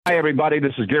Hi, everybody.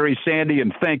 This is Gary Sandy,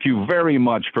 and thank you very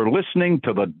much for listening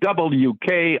to the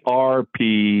WKRP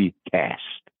cast.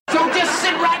 So just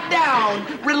sit right down,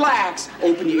 relax,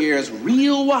 open your ears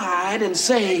real wide, and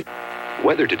say,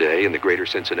 Weather today in the greater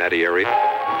Cincinnati area.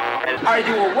 Are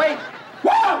you awake?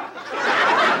 Whoa!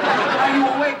 Are you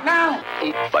awake now?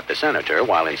 But the senator,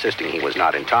 while insisting he was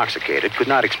not intoxicated, could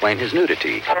not explain his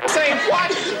nudity. Say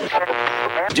what?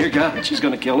 Dear God, she's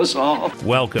going to kill us all.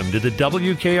 Welcome to the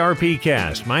WKRP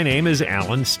cast. My name is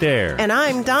Alan Stair. And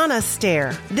I'm Donna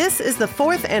Stair. This is the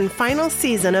fourth and final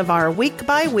season of our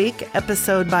week-by-week,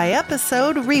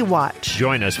 episode-by-episode rewatch.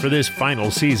 Join us for this final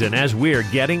season as we're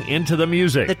getting into the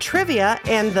music, the trivia,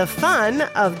 and the fun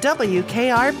of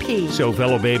WKRP. So,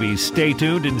 fellow babies, stay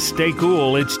tuned and stay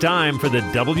cool. It's time for the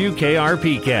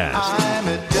WKRP cast. I'm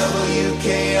at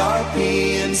WKRP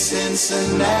in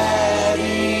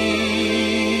Cincinnati.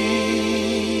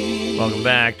 Welcome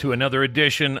back to another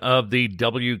edition of the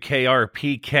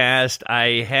WKRP cast.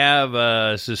 I have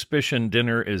a suspicion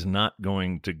dinner is not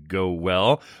going to go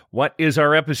well. What is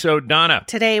our episode, Donna?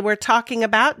 Today we're talking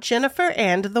about Jennifer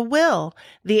and the Will.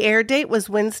 The air date was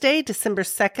Wednesday, December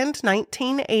 2nd,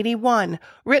 1981.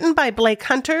 Written by Blake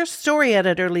Hunter, story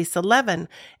editor Lisa Levin,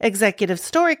 executive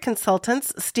story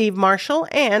consultants Steve Marshall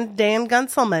and Dan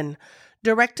Gunselman.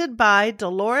 Directed by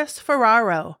Dolores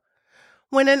Ferraro.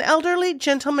 When an elderly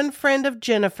gentleman friend of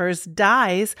Jennifer's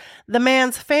dies, the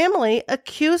man's family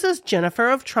accuses Jennifer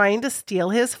of trying to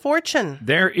steal his fortune.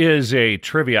 There is a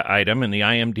trivia item in the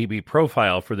IMDb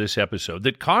profile for this episode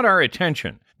that caught our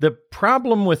attention. The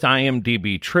problem with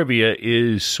IMDb trivia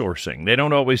is sourcing. They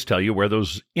don't always tell you where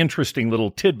those interesting little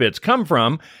tidbits come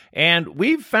from, and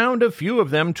we've found a few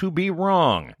of them to be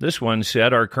wrong. This one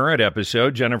said our current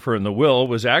episode, Jennifer and the Will,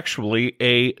 was actually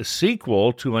a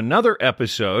sequel to another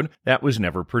episode that was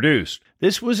never produced.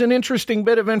 This was an interesting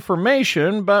bit of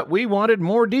information, but we wanted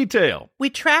more detail. We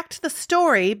tracked the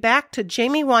story back to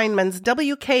Jamie Weinman's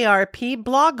WKRP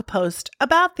blog post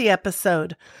about the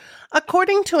episode.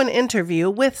 According to an interview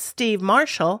with Steve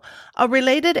Marshall, a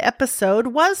related episode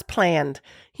was planned.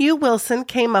 Hugh Wilson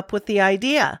came up with the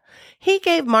idea. He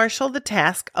gave Marshall the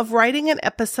task of writing an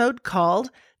episode called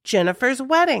Jennifer's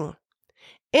Wedding.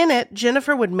 In it,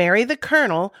 Jennifer would marry the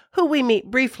Colonel, who we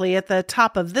meet briefly at the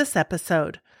top of this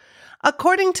episode.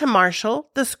 According to Marshall,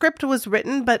 the script was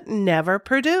written but never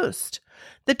produced.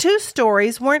 The two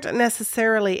stories weren't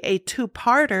necessarily a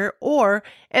two-parter or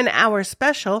an hour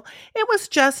special. It was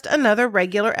just another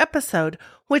regular episode,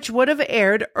 which would have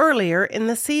aired earlier in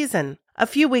the season. A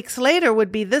few weeks later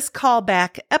would be this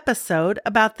callback episode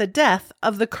about the death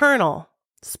of the Colonel.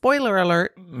 Spoiler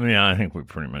alert. Yeah, I think we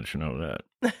pretty much know that.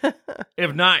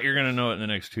 If not, you're going to know it in the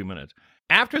next 2 minutes.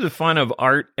 After the fun of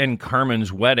Art and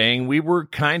Carmen's wedding, we were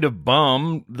kind of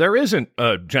bummed there isn't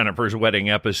a Jennifer's Wedding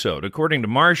episode. According to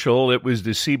Marshall, it was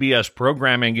the CBS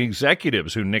programming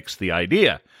executives who nixed the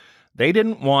idea. They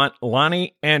didn't want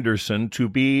Lonnie Anderson to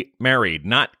be married,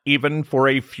 not even for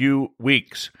a few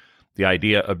weeks. The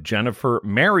idea of Jennifer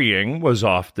marrying was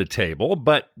off the table,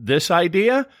 but this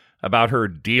idea about her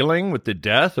dealing with the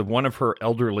death of one of her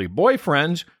elderly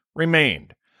boyfriends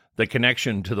remained. The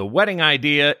connection to the wedding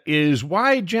idea is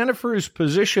why Jennifer's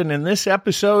position in this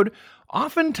episode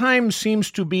oftentimes seems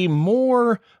to be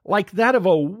more like that of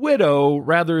a widow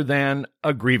rather than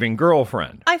a grieving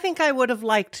girlfriend. I think I would have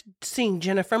liked seeing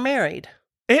Jennifer married.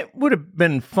 It would have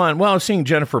been fun. Well, seeing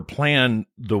Jennifer plan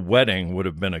the wedding would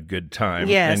have been a good time.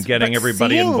 Yes, and getting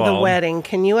everybody seeing involved. The wedding,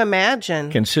 can you imagine?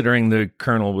 Considering the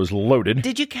Colonel was loaded.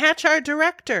 Did you catch our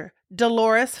director?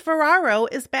 Dolores Ferraro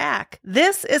is back.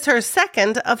 This is her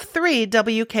second of 3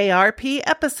 WKRP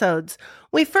episodes.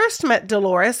 We first met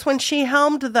Dolores when she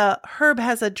helmed the Herb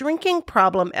Has a Drinking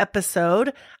Problem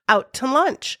episode, Out to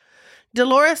Lunch.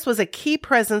 Dolores was a key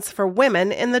presence for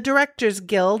women in the Directors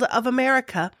Guild of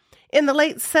America in the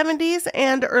late 70s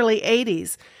and early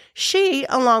 80s. She,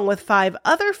 along with 5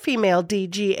 other female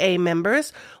DGA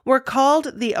members, were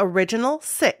called the Original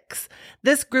Six.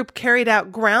 This group carried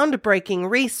out groundbreaking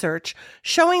research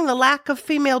showing the lack of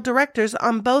female directors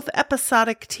on both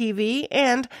episodic TV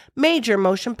and major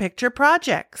motion picture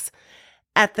projects.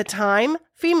 At the time,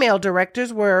 female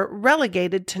directors were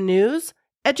relegated to news,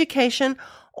 education,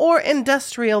 or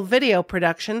industrial video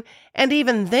production, and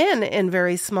even then in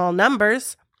very small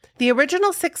numbers. The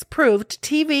Original Six proved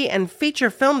TV and feature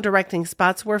film directing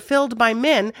spots were filled by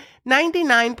men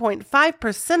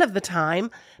 99.5% of the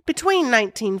time between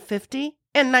 1950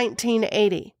 and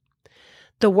 1980.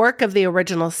 The work of the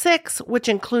Original Six, which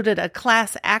included a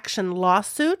class action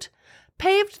lawsuit,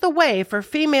 paved the way for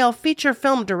female feature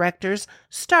film directors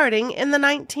starting in the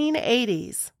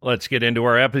 1980s. Let's get into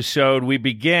our episode. We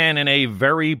begin in a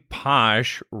very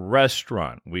posh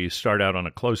restaurant. We start out on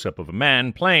a close-up of a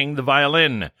man playing the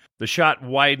violin. The shot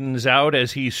widens out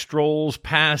as he strolls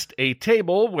past a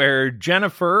table where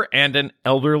Jennifer and an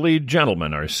elderly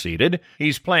gentleman are seated.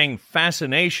 He's playing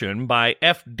Fascination by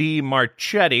F.D.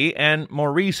 Marchetti and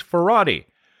Maurice Ferrati.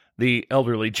 The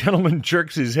elderly gentleman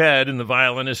jerks his head in the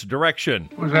violinist's direction.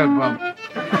 What's that, Bob?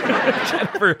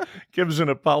 Jennifer gives an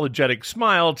apologetic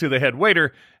smile to the head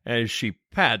waiter as she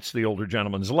pats the older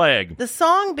gentleman's leg. The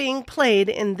song being played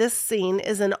in this scene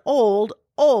is an old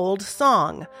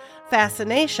song.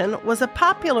 Fascination was a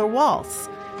popular waltz.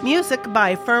 Music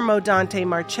by Fermo Dante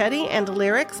Marchetti and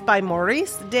lyrics by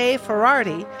Maurice de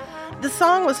Ferrati. The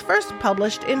song was first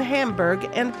published in Hamburg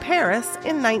and Paris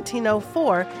in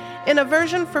 1904 in a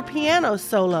version for piano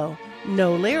solo,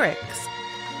 no lyrics.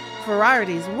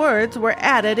 Ferrati's words were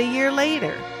added a year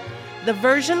later. The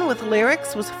version with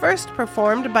lyrics was first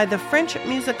performed by the French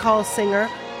music hall singer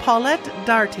Paulette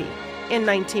Darty in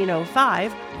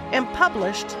 1905 and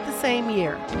published the same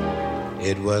year.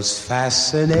 It was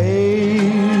fascination,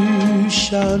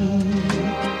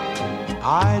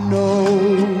 I know,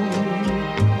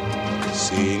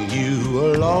 seeing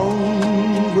you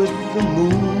alone with the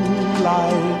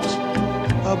moonlight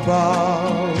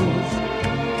above.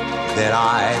 Then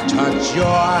I touch your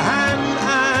hand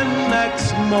and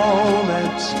next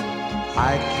moment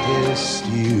I kissed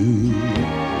you.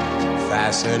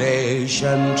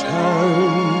 Fascination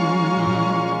turned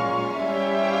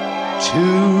to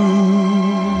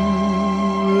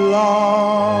love.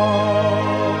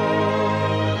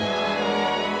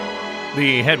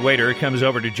 The head waiter comes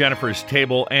over to Jennifer's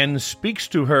table and speaks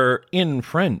to her in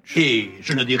French. Et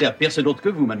je ne dirai à personne d'autre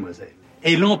que vous, mademoiselle.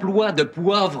 Et l'emploi de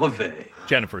poivre vert.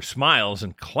 Jennifer smiles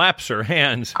and claps her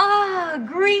hands. Ah,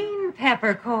 green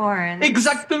peppercorns.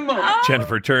 Exactement. Oh.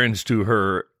 Jennifer turns to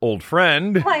her old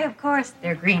friend. Why, of course,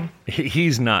 they're green.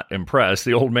 He's not impressed.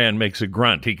 The old man makes a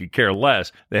grunt. He could care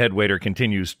less. The head waiter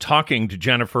continues talking to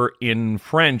Jennifer in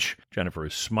French. Jennifer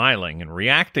is smiling and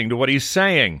reacting to what he's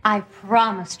saying. I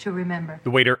promise to remember.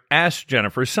 The waiter asks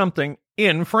Jennifer something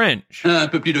in French. Un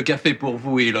peu plus de café pour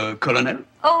vous et le colonel.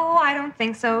 Oh, I don't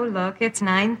think so. Look, it's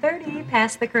 9:30,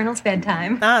 past the colonel's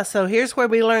bedtime. So here's where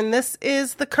we learn this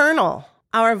is the colonel.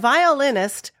 Our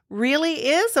violinist really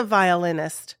is a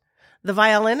violinist. The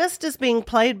violinist is being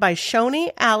played by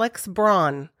Shoni Alex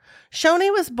Braun.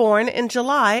 Shoni was born in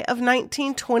July of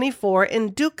 1924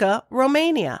 in Duca,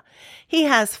 Romania. He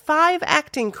has 5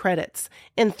 acting credits.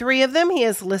 In 3 of them, he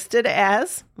is listed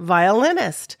as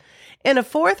violinist. In a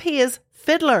 4th, he is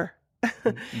fiddler.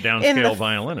 Downscale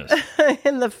violinist.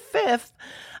 In the 5th,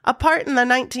 a part in the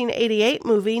 1988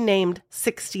 movie named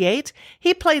 68,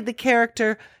 he played the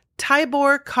character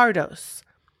Tibor Kardos.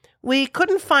 We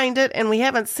couldn't find it and we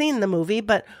haven't seen the movie,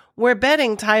 but we're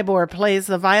betting Tibor plays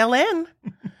the violin.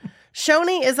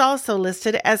 Shoni is also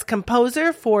listed as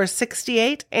composer for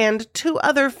 68 and 2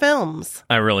 other films.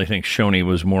 I really think Shoni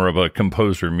was more of a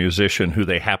composer-musician who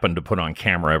they happened to put on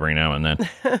camera every now and then.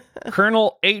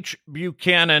 Colonel H.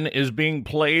 Buchanan is being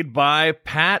played by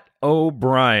Pat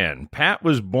O'Brien. Pat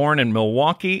was born in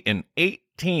Milwaukee in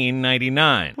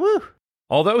 1899. Woo.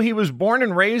 Although he was born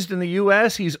and raised in the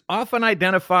U.S., he's often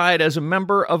identified as a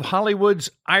member of Hollywood's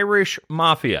Irish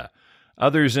Mafia.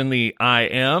 Others in the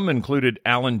IM included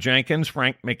Alan Jenkins,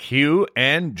 Frank McHugh,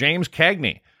 and James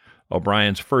Cagney.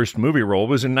 O'Brien's first movie role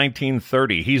was in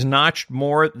 1930. He's notched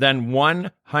more than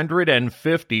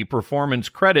 150 performance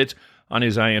credits on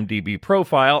his IMDb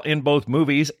profile in both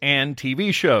movies and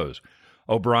TV shows.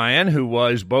 O'Brien, who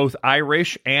was both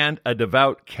Irish and a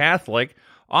devout Catholic,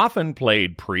 often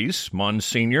played priests,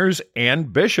 monsignors,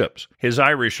 and bishops. His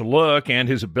Irish look and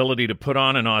his ability to put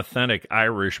on an authentic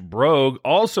Irish brogue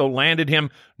also landed him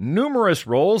numerous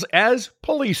roles as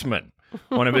policeman.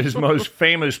 One of his most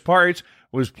famous parts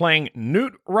was playing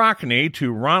Newt Rockney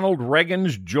to Ronald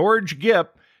Reagan's George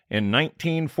Gipp in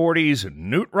 1940's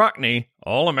Newt Rockney,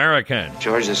 All-American.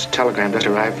 George, this telegram just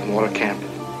arrived from Waller Camp.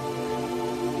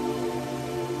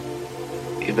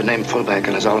 You've been named fullback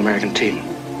on his All-American team.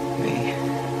 Me?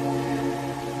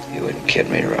 You wouldn't kid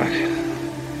me, Rock.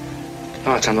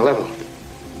 No, it's on the level.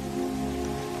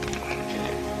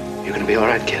 You're gonna be all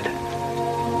right, kid.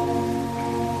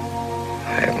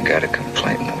 I haven't got a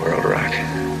complaint in the world, Rock.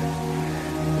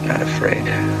 I'm not afraid.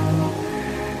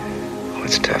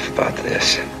 What's tough about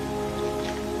this?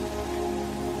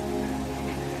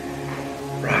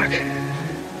 Rock,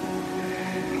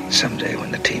 someday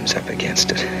when the team's up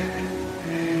against it,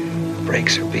 the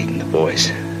brakes are beating the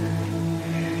boys,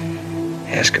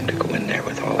 Ask them to go in there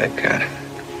with all they've got.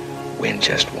 Win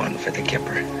just one for the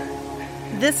Kipper.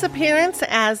 This appearance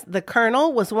as the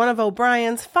Colonel was one of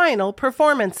O'Brien's final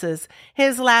performances.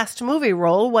 His last movie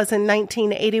role was in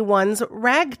 1981's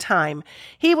Ragtime.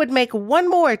 He would make one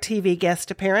more TV guest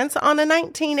appearance on a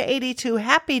 1982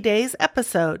 Happy Days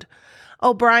episode.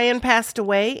 O'Brien passed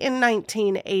away in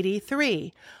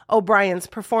 1983. O'Brien's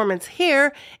performance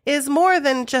here is more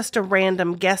than just a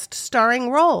random guest starring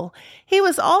role. He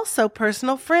was also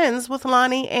personal friends with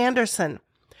Lonnie Anderson.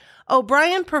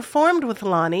 O'Brien performed with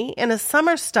Lonnie in a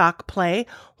summer stock play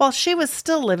while she was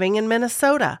still living in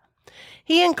Minnesota.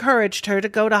 He encouraged her to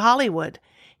go to Hollywood.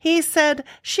 He said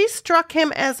she struck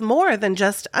him as more than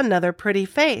just another pretty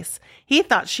face. He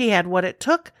thought she had what it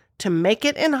took to make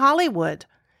it in Hollywood.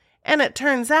 And it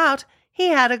turns out he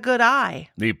had a good eye.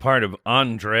 The part of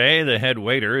Andre, the head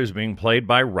waiter, is being played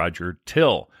by Roger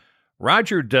Till.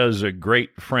 Roger does a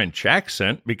great French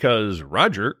accent because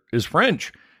Roger is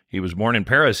French. He was born in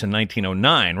Paris in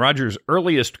 1909. Roger's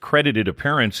earliest credited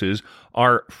appearances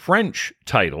are French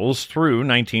titles through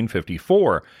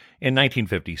 1954. In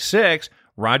 1956,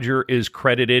 Roger is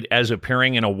credited as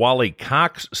appearing in a Wally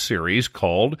Cox series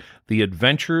called The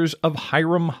Adventures of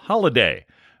Hiram Holiday.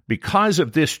 Because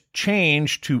of this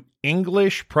change to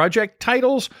English project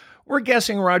titles, we're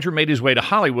guessing Roger made his way to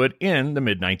Hollywood in the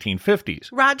mid-1950s.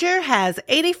 Roger has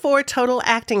 84 total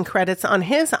acting credits on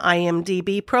his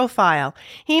IMDb profile.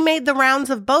 He made the rounds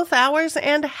of both hours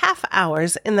and half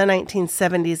hours in the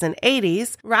 1970s and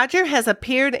 80s. Roger has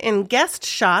appeared in guest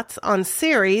shots on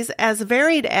series as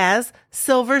varied as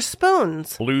Silver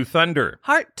Spoons, Blue Thunder,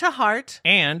 Heart to Heart,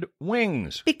 and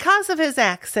Wings. Because of his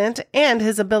accent and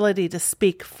his ability to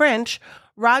speak French,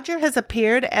 Roger has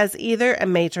appeared as either a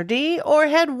maitre d' or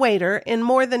head waiter in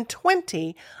more than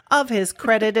 20 of his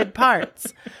credited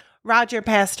parts. Roger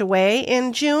passed away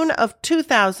in June of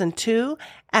 2002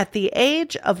 at the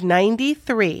age of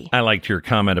 93. I liked your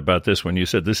comment about this when you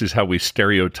said this is how we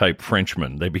stereotype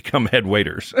Frenchmen. They become head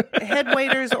waiters. Head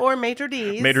waiters or maitre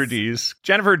d's. Maitre d's.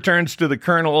 Jennifer turns to the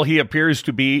Colonel. He appears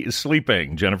to be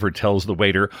sleeping. Jennifer tells the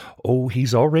waiter, "Oh,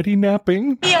 he's already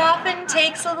napping." He often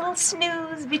takes a little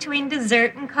snooze between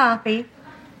dessert and coffee.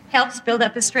 Helps build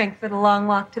up his strength for the long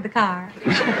walk to the car.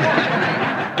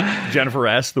 Jennifer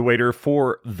asks the waiter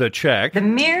for the check. The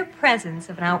mere presence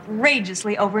of an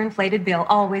outrageously overinflated bill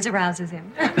always arouses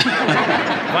him.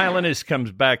 Violinist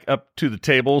comes back up to the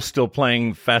table, still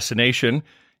playing Fascination.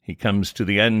 He comes to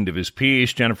the end of his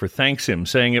piece. Jennifer thanks him,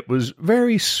 saying it was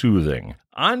very soothing.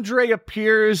 Andre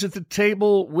appears at the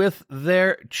table with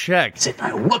their check. C'est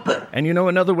un whopper. And you know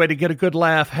another way to get a good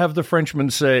laugh? Have the Frenchman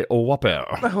say, "au whopper."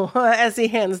 As he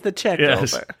hands the check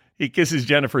over. He kisses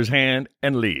Jennifer's hand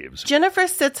and leaves. Jennifer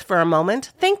sits for a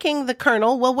moment, thinking the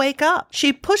Colonel will wake up.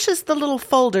 She pushes the little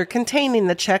folder containing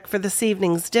the check for this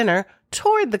evening's dinner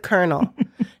toward the Colonel.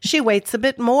 She waits a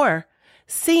bit more.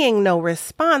 Seeing no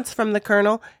response from the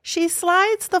Colonel, she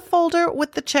slides the folder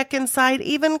with the check inside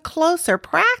even closer,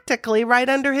 practically right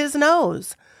under his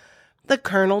nose. The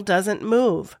Colonel doesn't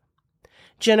move.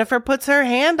 Jennifer puts her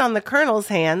hand on the Colonel's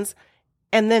hands,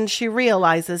 and then she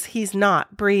realizes he's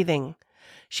not breathing.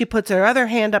 She puts her other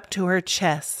hand up to her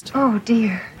chest. Oh,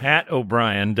 dear. Pat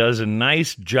O'Brien does a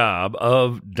nice job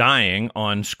of dying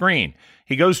on screen.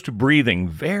 He goes to breathing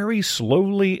very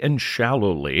slowly and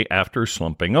shallowly after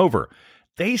slumping over.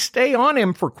 They stay on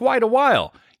him for quite a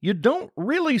while. You don't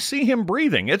really see him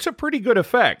breathing. It's a pretty good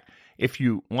effect. If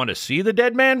you want to see the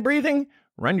dead man breathing,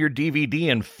 run your DVD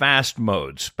in fast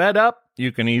mode. Sped up,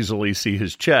 you can easily see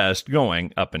his chest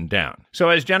going up and down. So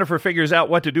as Jennifer figures out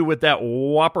what to do with that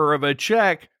whopper of a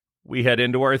check, we head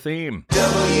into our theme.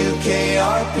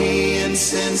 WKRP in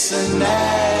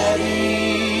Cincinnati.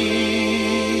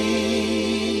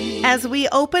 As we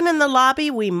open in the lobby,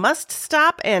 we must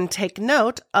stop and take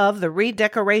note of the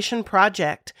redecoration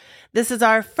project. This is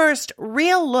our first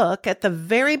real look at the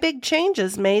very big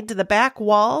changes made to the back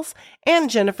walls and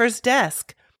Jennifer's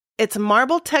desk. It's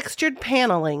marble-textured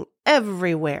paneling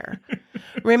everywhere.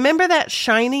 Remember that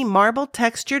shiny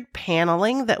marble-textured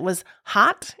paneling that was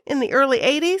hot in the early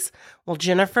 80s? Well,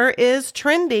 Jennifer is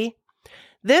trendy.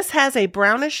 This has a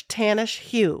brownish tannish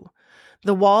hue.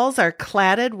 The walls are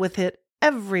cladded with it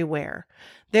everywhere.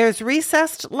 There's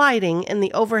recessed lighting in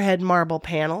the overhead marble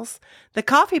panels. The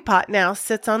coffee pot now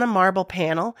sits on a marble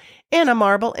panel in a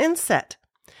marble inset.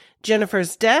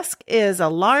 Jennifer's desk is a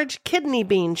large kidney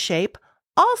bean shape,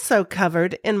 also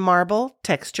covered in marble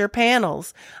texture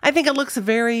panels. I think it looks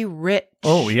very rich.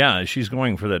 Oh, yeah, she's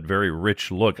going for that very rich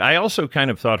look. I also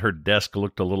kind of thought her desk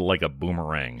looked a little like a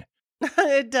boomerang.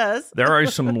 It does. There are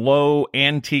some low,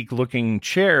 antique-looking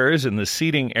chairs in the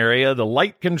seating area. The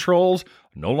light controls,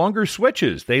 no longer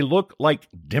switches. They look like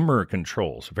dimmer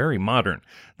controls, very modern.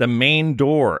 The main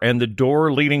door and the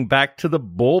door leading back to the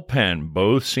bullpen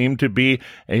both seem to be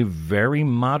a very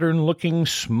modern-looking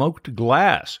smoked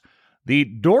glass. The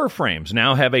door frames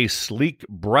now have a sleek,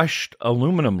 brushed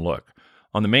aluminum look.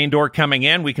 On the main door coming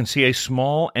in, we can see a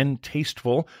small and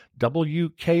tasteful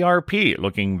WKRP,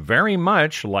 looking very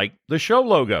much like the show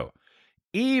logo.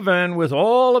 Even with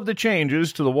all of the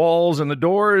changes to the walls and the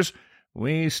doors,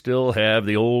 we still have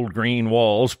the old green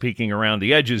walls peeking around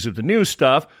the edges of the new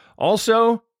stuff.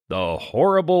 Also, the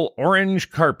horrible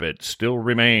orange carpet still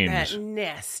remains. That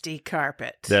nasty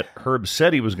carpet. That Herb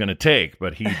said he was going to take,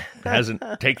 but he hasn't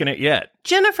taken it yet.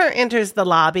 Jennifer enters the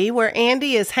lobby where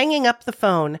Andy is hanging up the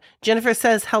phone. Jennifer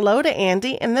says hello to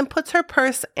Andy and then puts her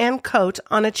purse and coat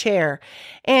on a chair.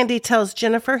 Andy tells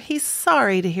Jennifer he's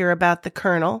sorry to hear about the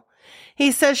Colonel.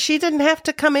 He says she didn't have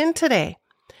to come in today.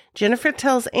 Jennifer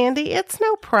tells Andy it's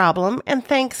no problem and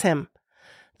thanks him.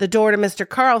 The door to Mr.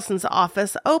 Carlson's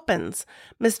office opens.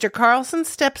 Mr. Carlson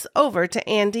steps over to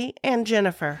Andy and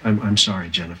Jennifer. I'm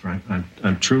sorry, Jennifer.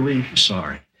 I'm truly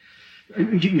sorry.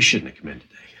 You shouldn't have come in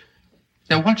today.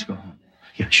 Now, why don't you go home?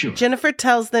 Yeah, sure. Jennifer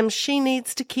tells them she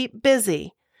needs to keep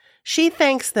busy. She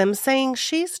thanks them, saying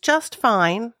she's just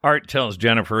fine. Art tells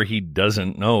Jennifer he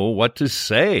doesn't know what to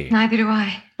say. Neither do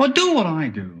I. Well, do what I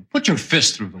do. Put your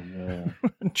fist through the wall.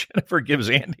 Jennifer gives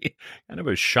Andy kind of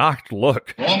a shocked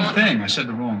look. Wrong thing. I said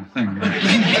the wrong thing.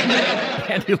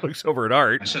 Andy looks over at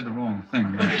Art. I said the wrong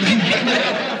thing.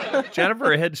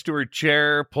 Jennifer heads to her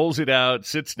chair, pulls it out,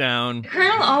 sits down. The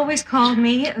Colonel always called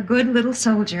me a good little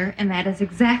soldier, and that is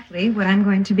exactly what I'm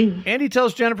going to be. Andy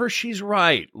tells Jennifer she's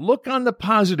right. Look on the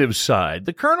positive side.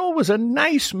 The Colonel was a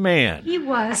nice man. He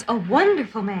was a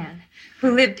wonderful man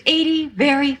who lived 80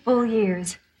 very full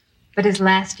years. But his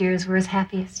last years were his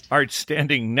happiest. Art's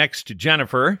standing next to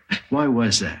Jennifer. Why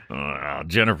was that?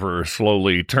 Jennifer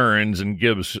slowly turns and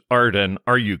gives Art an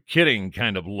 "are you kidding"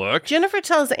 kind of look. Jennifer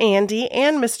tells Andy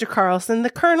and Mr. Carlson the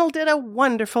Colonel did a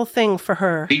wonderful thing for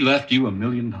her. He left you $1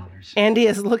 million. Andy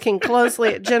is looking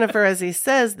closely at Jennifer as he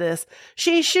says this.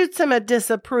 She shoots him a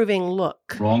disapproving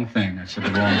look. Wrong thing. I said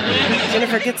the wrong thing.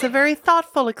 Jennifer gets a very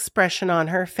thoughtful expression on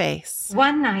her face.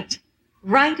 One night,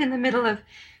 right in the middle of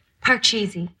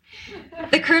Parcheesi,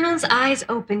 the Colonel's eyes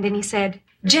opened and he said,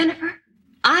 "Jennifer,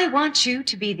 I want you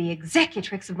to be the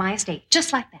executrix of my estate,"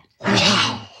 just like that.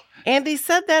 Wow. Andy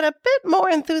said that a bit more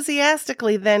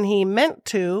enthusiastically than he meant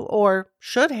to or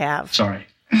should have. Sorry.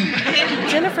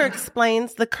 Jennifer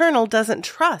explains the Colonel doesn't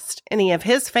trust any of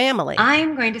his family.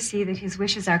 I'm going to see that his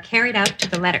wishes are carried out to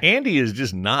the letter. Andy is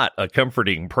just not a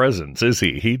comforting presence, is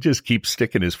he? He just keeps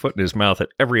sticking his foot in his mouth at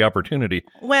every opportunity.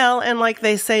 Well, and like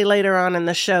they say later on in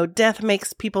the show, death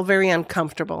makes people very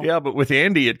uncomfortable. Yeah, but with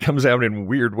Andy, it comes out in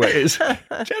weird ways.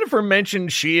 Jennifer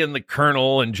mentioned she and the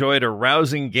Colonel enjoyed a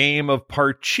rousing game of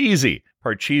Parcheesi.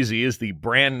 Parcheesi is the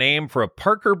brand name for a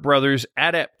Parker Brothers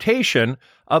adaptation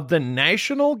of the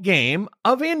national game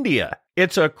of India.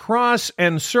 It's a cross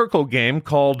and circle game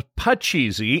called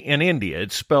Pachisi in India.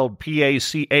 It's spelled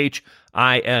Pachisi.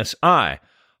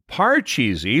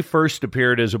 Parcheesi first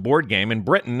appeared as a board game in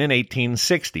Britain in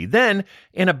 1860. Then,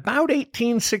 in about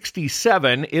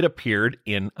 1867, it appeared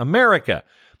in America.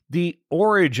 The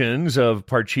origins of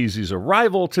Parcheesi's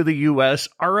arrival to the U.S.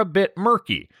 are a bit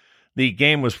murky. The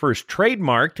game was first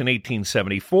trademarked in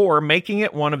 1874, making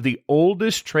it one of the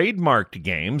oldest trademarked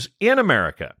games in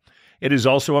America. It is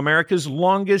also America's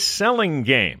longest-selling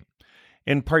game.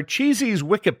 In Parcheesi's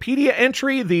Wikipedia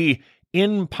entry, the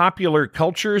In Popular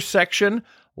Culture section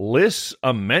lists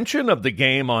a mention of the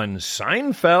game on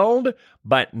Seinfeld,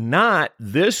 but not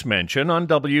this mention on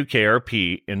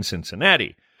WKRP in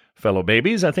Cincinnati. Fellow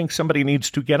babies, I think somebody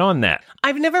needs to get on that.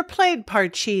 I've never played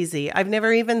Parcheesi. I've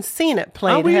never even seen it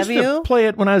played. We Have used you? to play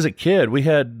it when I was a kid.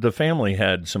 The family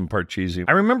had some Parcheesi.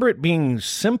 I remember it being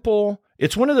simple.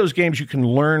 It's one of those games you can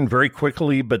learn very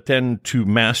quickly, but then to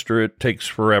master it takes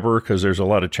forever because there's a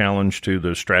lot of challenge to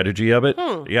the strategy of it.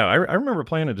 Yeah, I remember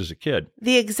playing it as a kid.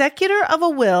 The executor of a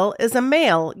will is a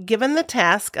male given the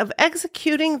task of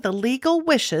executing the legal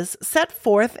wishes set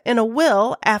forth in a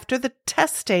will after the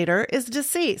testator is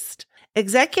deceased.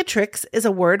 Executrix is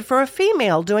a word for a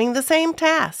female doing the same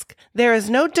task. There is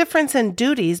no difference in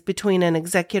duties between an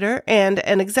executor and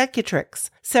an executrix.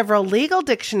 Several legal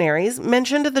dictionaries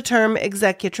mentioned the term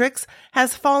executrix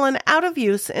has fallen out of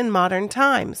use in modern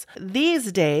times.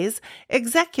 These days,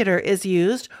 executor is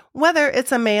used whether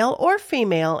it's a male or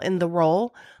female in the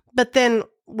role, but then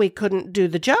we couldn't do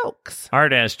the jokes.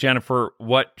 Art asked Jennifer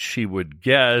what she would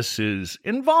guess is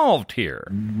involved here.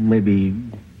 Maybe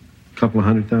a couple of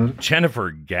 100,000.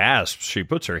 Jennifer gasps. She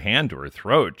puts her hand to her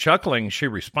throat. Chuckling, she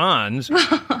responds,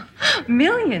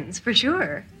 Millions, for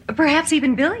sure. Perhaps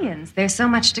even billions. There's so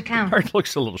much to count. Art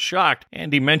looks a little shocked.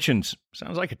 Andy mentions,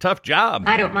 sounds like a tough job.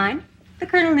 I don't mind. The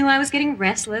Colonel knew I was getting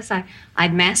restless.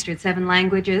 I'd mastered 7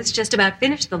 languages, just about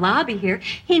finished the lobby here.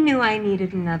 He knew I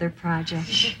needed another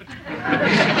project.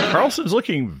 Carlson's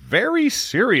looking very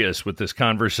serious with this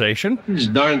conversation. He's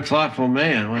a darn thoughtful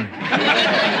man.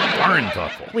 Darn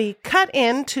thoughtful. We cut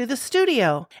into the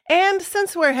studio. And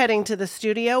since we're heading to the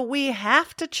studio, we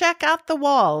have to check out the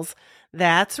walls.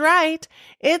 That's right.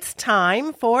 It's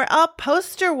time for a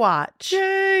poster watch.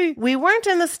 Yay! We weren't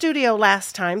in the studio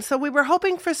last time, so we were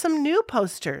hoping for some new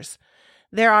posters.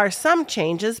 There are some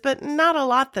changes, but not a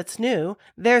lot that's new.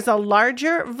 There's a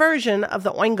larger version of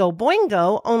the Oingo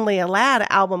Boingo Only a Lad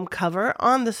album cover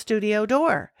on the studio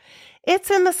door.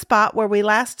 It's in the spot where we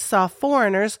last saw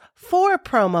Foreigner's 4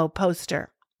 promo poster.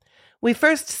 We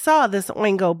first saw this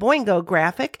Oingo Boingo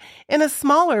graphic in a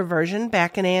smaller version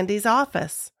back in Andy's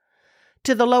office.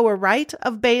 To the lower right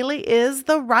of Bailey is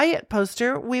the Riot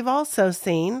poster we've also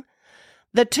seen.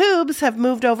 The Tubes have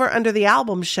moved over under the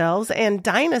album shelves, and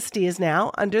Dynasty is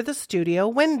now under the studio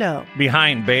window.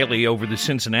 Behind Bailey over the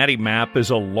Cincinnati map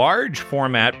is a large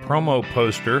format promo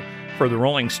poster for the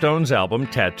Rolling Stones album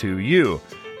Tattoo You.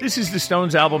 This is the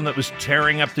Stones album that was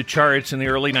tearing up the charts in the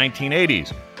early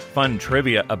 1980s. Fun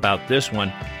trivia about this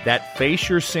one, that face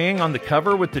you're seeing on the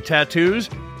cover with the tattoos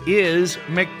is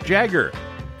Mick Jagger.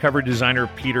 Cover designer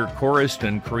Peter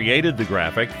Corriston created the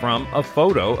graphic from a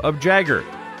photo of Jagger.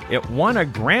 It won a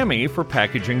Grammy for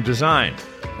packaging design.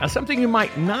 Now, something you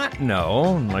might not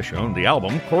know, unless you own the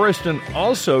album, Corriston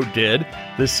also did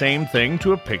the same thing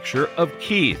to a picture of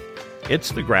Keith.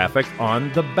 It's the graphic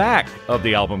on the back of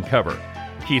the album cover.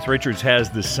 Keith Richards has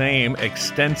the same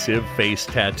extensive face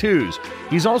tattoos.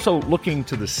 He's also looking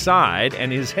to the side,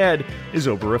 and his head is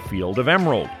over a field of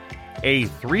emerald. A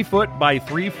 3-foot by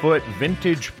 3-foot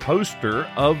vintage poster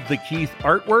of the Keith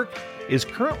artwork is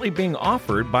currently being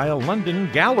offered by a London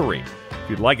gallery. If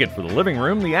you'd like it for the living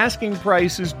room, the asking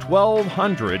price is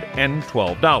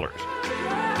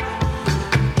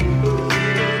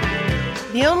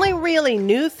 $1,212. The only really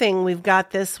new thing we've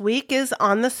got this week is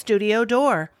on the studio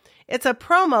door. It's a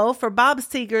promo for Bob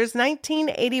Seger's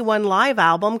 1981 live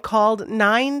album called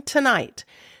 9 Tonight.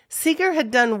 Seger had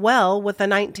done well with a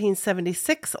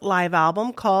 1976 live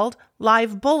album called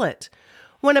Live Bullet.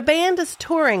 When a band is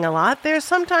touring a lot, there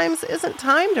sometimes isn't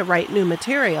time to write new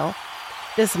material.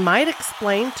 This might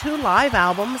explain 2 live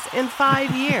albums in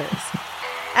 5 years.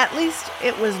 At least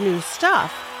it was new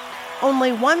stuff.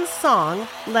 Only one song,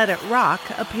 Let It Rock,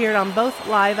 appeared on both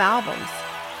live albums.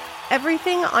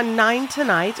 Everything on 9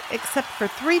 Tonight, except for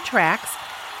 3 tracks,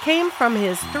 came from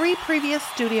his 3 previous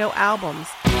studio albums.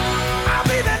 I'll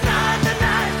be the 9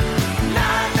 tonight,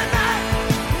 9 tonight,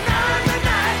 9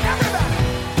 tonight, everybody.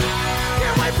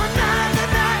 Can't wait for 9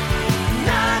 tonight,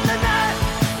 9 tonight,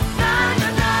 9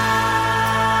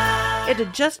 tonight. It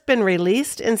had just been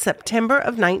released in September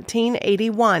of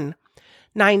 1981.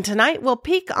 9 Tonight will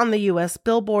peak on the U.S.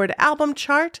 Billboard album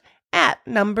chart at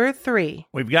number 3.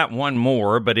 We've got one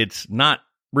more, but it's not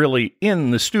really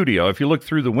in the studio. If you look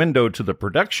through the window to the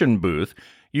production booth,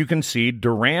 you can see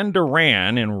Duran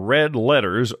Duran in red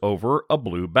letters over a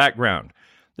blue background.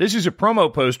 This is a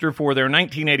promo poster for their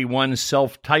 1981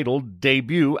 self-titled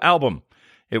debut album.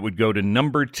 It would go to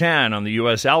number 10 on the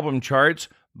U.S. album charts,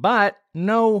 but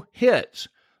no hits.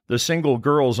 The single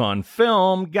Girls on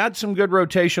Film got some good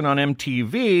rotation on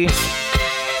MTV.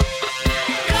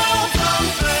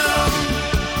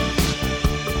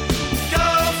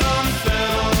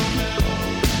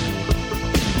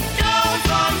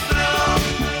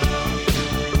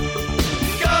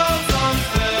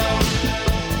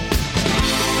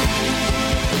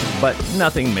 But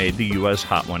nothing made the U.S.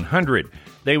 Hot 100.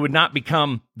 They would not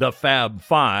become the Fab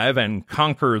Five and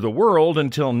conquer the world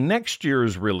until next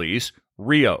year's release,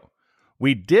 Rio.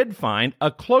 We did find a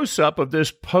close-up of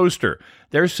this poster.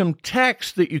 There's some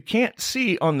text that you can't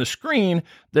see on the screen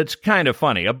that's kind of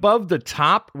funny. Above the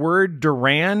top word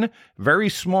Duran, very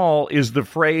small, is the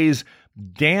phrase,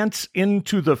 dance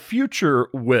into the future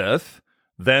with...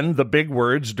 Then the big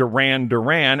words Duran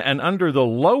Duran, and under the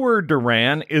lower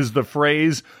Duran is the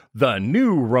phrase, the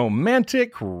new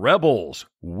romantic rebels,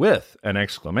 with an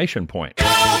exclamation point.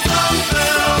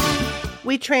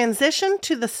 We transition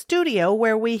to the studio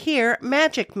where we hear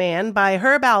Magic Man by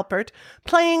Herb Alpert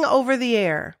playing over the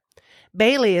air.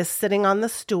 Bailey is sitting on the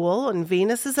stool and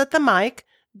Venus is at the mic.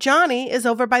 Johnny is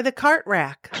over by the cart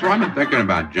rack. So I've been thinking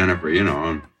about Jennifer,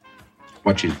 and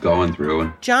what she's going through.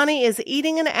 And Johnny is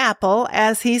eating an apple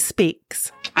as he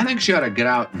speaks. I think she ought to get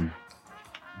out and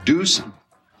do something.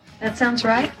 That sounds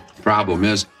right. Problem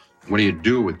is, what do you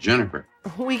do with Jennifer?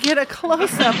 We get a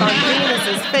close-up on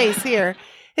Venus's face here.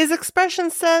 His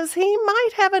expression says he might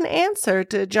have an answer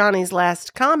to Johnny's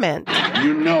last comment.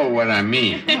 You know what I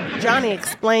mean. Johnny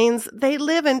explains they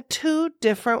live in two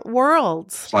different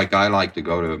worlds. It's like I like to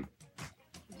go to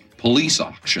police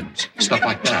auctions, stuff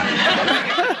like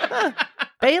that.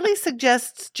 Bailey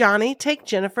suggests Johnny take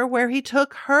Jennifer where he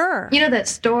took her. You know that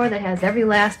store that has every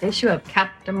last issue of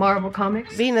Captain Marvel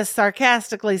comics? Venus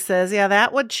sarcastically says, yeah,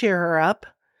 that would cheer her up.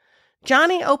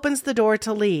 Johnny opens the door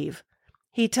to leave.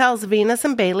 He tells Venus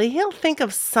and Bailey he'll think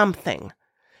of something.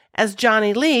 As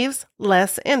Johnny leaves,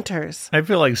 Les enters. I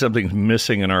feel like something's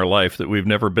missing in our life that we've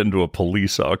never been to a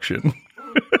police auction.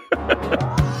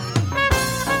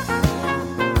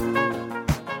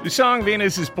 The song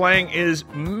Venus is playing is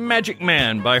Magic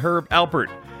Man by Herb Alpert.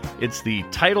 It's the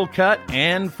title cut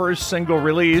and first single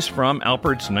release from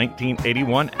Alpert's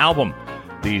 1981 album.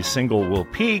 The single will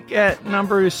peak at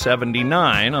number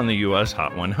 79 on the U.S.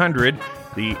 Hot 100.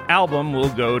 The album will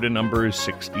go to number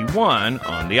 61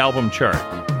 on the album chart.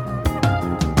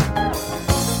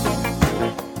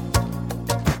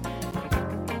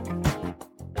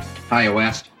 Hiya,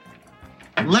 West.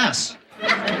 Les.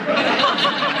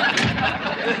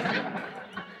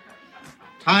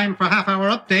 Time for half-hour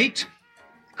update.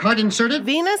 Card inserted.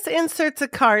 Venus inserts a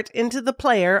cart into the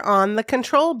player on the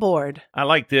control board. I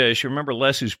like this. You remember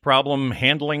Les's problem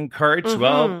handling carts? Mm-hmm.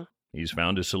 Well, he's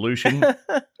found a solution.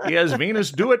 He has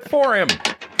Venus do it for him.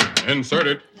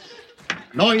 Inserted.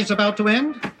 Noise about to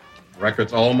end?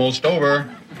 Record's almost over.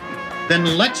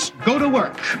 Then let's go to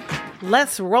work.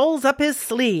 Les rolls up his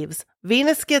sleeves.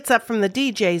 Venus gets up from the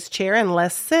DJ's chair and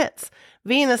Les sits.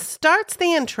 Venus starts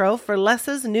the intro for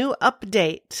Les's new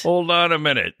update. Hold on a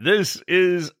minute. This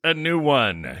is a new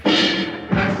one.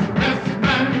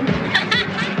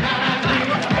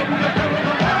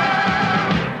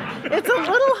 It's a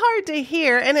little hard to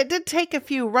hear, and it did take a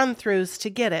few run-throughs to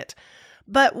get it.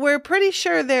 But we're pretty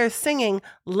sure they're singing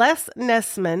Les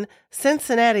Nessman,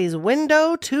 Cincinnati's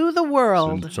Window to the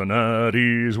World.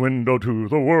 Cincinnati's Window to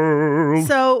the World.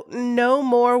 So no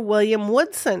more William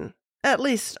Woodson, at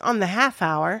least on the half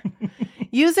hour.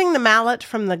 Using the mallet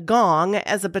from the gong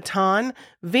as a baton,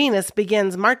 Venus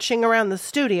begins marching around the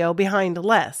studio behind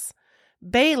Les.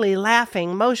 Bailey,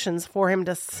 laughing, motions for him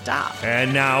to stop.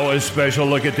 And now a special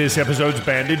look at this episode's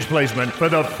bandage placement for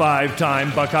the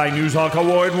 5-time Buckeye Newshawk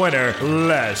Award winner,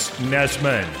 Les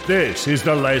Nessman. This is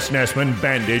the Les Nessman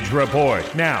Bandage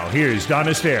Report. Now, here's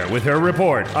Donna Stair with her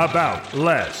report about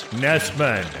Les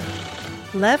Nessman.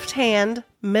 Left hand,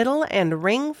 middle, and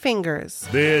ring fingers.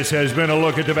 This has been a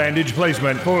look at the bandage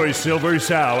placement for Silver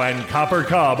Sow and Copper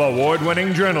Cob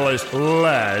award-winning journalist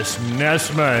Les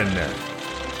Nessman.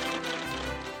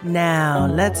 Now,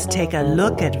 let's take a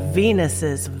look at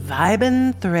Venus's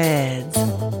vibin' threads.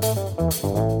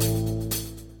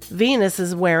 Venus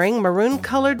is wearing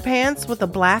maroon-colored pants with a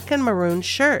black and maroon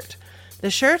shirt. The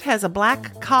shirt has a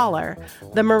black collar.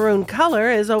 The maroon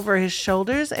color is over his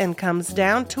shoulders and comes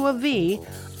down to a V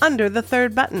under the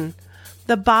third button.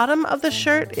 The bottom of the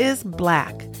shirt is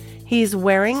black. He's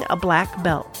wearing a black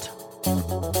belt.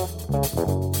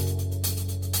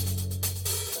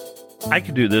 I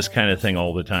could do this kind of thing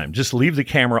all the time. Just leave the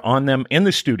camera on them in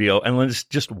the studio and let's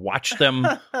just watch them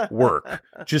work.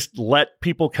 Just let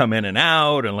people come in and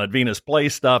out and let Venus play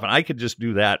stuff. And I could just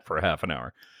do that for half an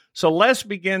hour. So Les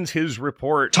begins his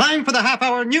report. Time for the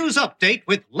half-hour news update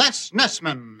with Les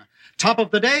Nessman. Top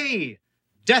of the day,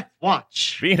 Death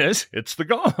Watch. Venus, it's the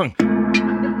gong.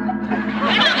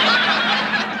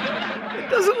 It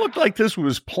doesn't look like this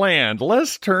was planned.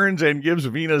 Les turns and gives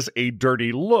Venus a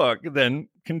dirty look, then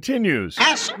continues.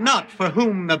 Ask not for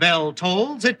whom the bell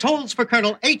tolls. It tolls for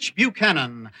Colonel H.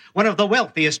 Buchanan, one of the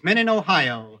wealthiest men in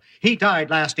Ohio. He died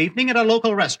last evening at a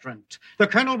local restaurant. The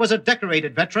colonel was a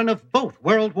decorated veteran of both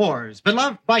World Wars,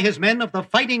 beloved by his men of the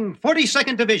fighting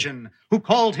 42nd Division, who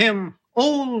called him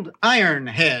Old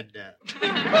Ironhead.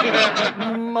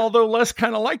 Although Les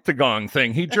kind of liked the gong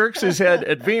thing. He jerks his head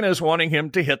at Venus, wanting him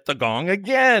to hit the gong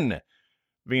again.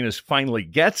 Venus finally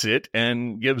gets it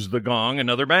and gives the gong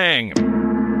another bang.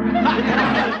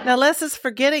 Now, Les is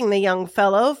forgetting the young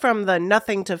fellow from the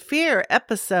Nothing to Fear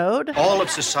episode. All of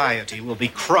society will be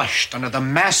crushed under the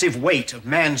massive weight of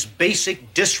man's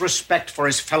basic disrespect for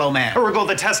his fellow man. Ergo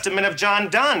the testament of John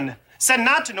Donne. Said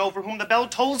not to know for whom the bell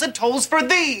tolls, it tolls for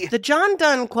thee. The John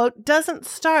Donne quote doesn't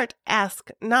start, ask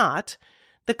not.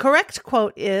 The correct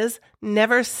quote is,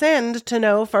 "Never send to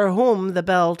know for whom the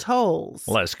bell tolls."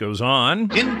 Les goes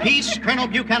on. In peace, Colonel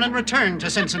Buchanan returned to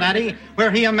Cincinnati,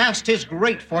 where he amassed his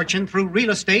great fortune through real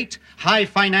estate, high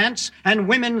finance, and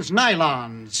women's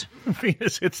nylons.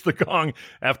 Venus hits the gong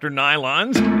after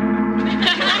nylons.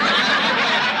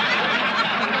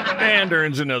 And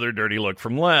earns another dirty look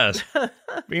from Les.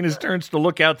 Venus turns to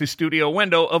look out the studio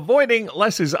window, avoiding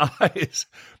Les's eyes.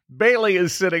 Bailey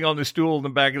is sitting on the stool in the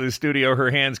back of the studio, her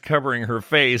hands covering her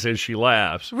face as she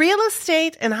laughs. Real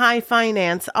estate and high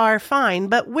finance are fine,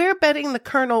 but we're betting the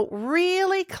Colonel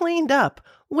really cleaned up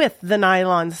with the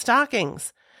nylon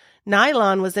stockings.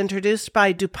 Nylon was introduced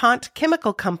by DuPont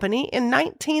Chemical Company in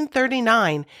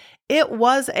 1939. It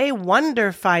was a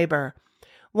wonder fiber.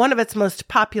 One of its most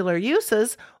popular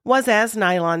uses was as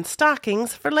nylon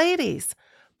stockings for ladies.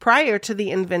 Prior to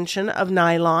the invention of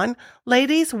nylon,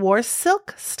 ladies wore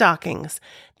silk stockings.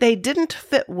 They didn't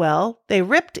fit well, they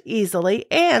ripped easily,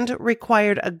 and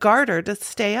required a garter to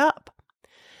stay up.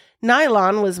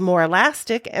 Nylon was more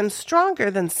elastic and stronger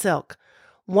than silk.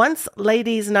 Once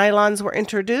ladies' nylons were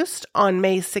introduced on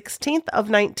May 16th of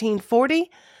 1940,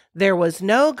 there was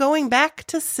no going back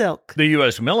to silk. The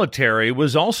U.S. military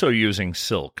was also using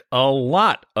silk, a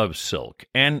lot of silk,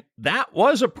 and that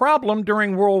was a problem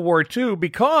during World War II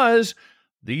because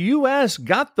the U.S.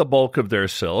 got the bulk of their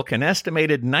silk, an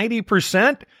estimated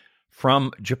 90%,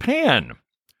 from Japan.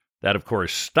 That, of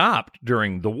course, stopped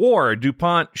during the war.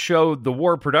 DuPont showed the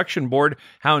War Production Board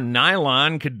how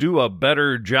nylon could do a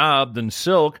better job than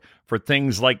silk for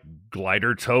things like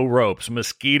glider tow ropes,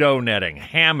 mosquito netting,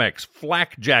 hammocks,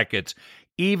 flak jackets,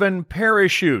 even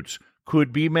parachutes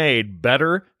could be made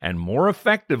better and more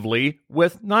effectively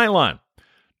with nylon.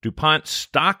 DuPont's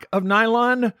stock of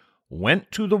nylon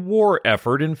went to the war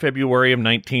effort in February of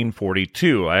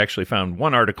 1942. I actually found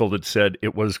one article that said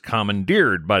it was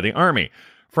commandeered by the Army.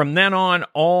 From then on,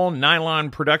 all nylon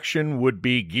production would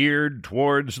be geared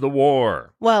towards the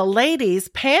war. Well, ladies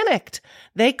panicked.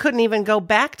 They couldn't even go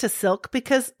back to silk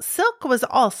because silk was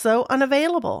also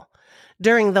unavailable.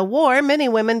 During the war, many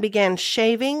women began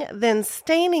shaving, then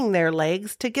staining their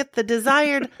legs to get the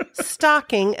desired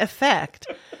stocking effect.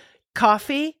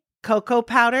 Coffee, cocoa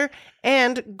powder,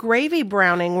 and gravy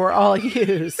browning were all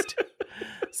used.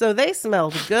 So they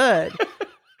smelled good.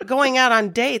 Going out on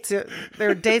dates,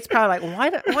 their dates probably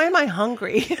like, why am I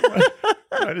hungry?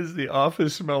 Why does the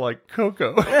office smell like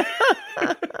cocoa?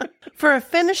 For a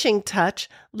finishing touch,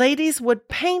 ladies would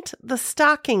paint the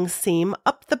stocking seam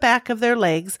up the back of their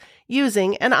legs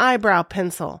using an eyebrow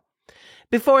pencil.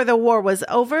 Before the war was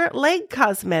over, leg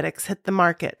cosmetics hit the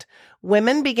market.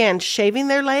 Women began shaving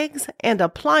their legs and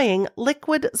applying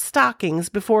liquid stockings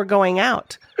before going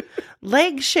out.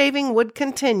 Leg shaving would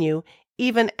continue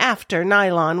even after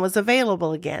nylon was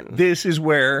available again. This is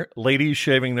where ladies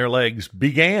shaving their legs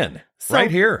began, right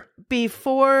here.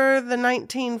 Before the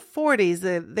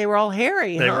 1940s, they were all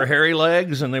hairy. They were hairy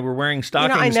legs, and they were wearing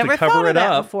stockings I never to cover thought of it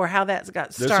that up. before, how that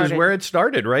got started. This is where it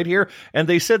started, right here. And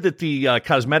they said that the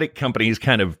cosmetic companies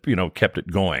kind of, kept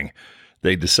it going.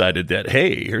 They decided that,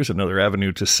 hey, here's another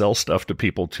avenue to sell stuff to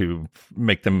people to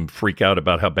make them freak out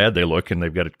about how bad they look, and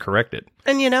they've got to correct it.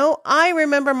 And I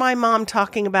remember my mom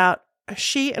talking about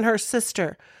she and her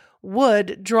sister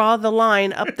would draw the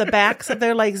line up the backs of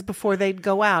their legs before they'd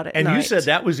go out at night. And you said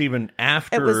that was even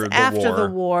after the war. It was after the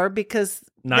war because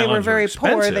they were very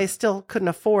poor. They still couldn't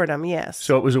afford them, yes.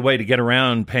 So it was a way to get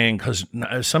around paying, because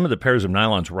some of the pairs of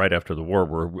nylons right after the war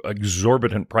were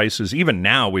exorbitant prices. Even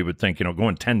now we would think,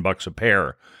 going $10 a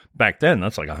pair. Back then,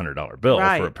 that's like a $100 bill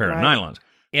for a pair of nylons.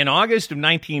 In August of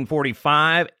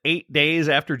 1945, 8 days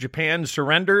after Japan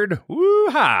surrendered,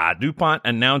 DuPont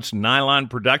announced nylon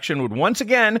production would once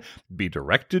again be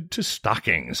directed to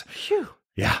stockings. Phew.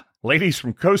 Yeah, ladies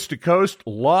from coast to coast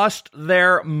lost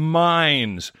their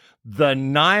minds. The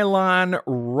nylon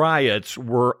riots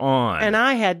were on. And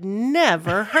I had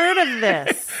never heard of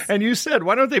this. And you said,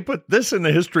 why don't they put this in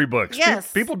the history books?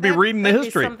 Yes. People would be reading the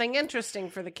history. Be something interesting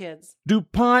for the kids.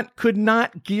 DuPont could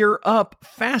not gear up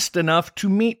fast enough to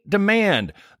meet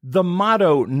demand. The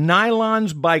motto,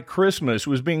 "Nylons by Christmas,"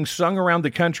 was being sung around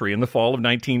the country in the fall of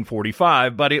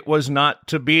 1945, but it was not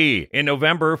to be. In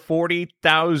November,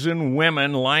 40,000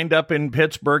 women lined up in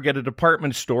Pittsburgh at a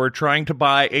department store trying to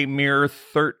buy a mere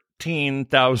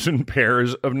 13,000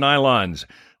 pairs of nylons.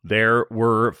 There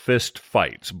were fist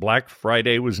fights. Black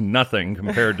Friday was nothing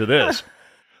compared to this.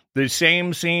 The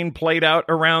same scene played out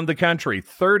around the country.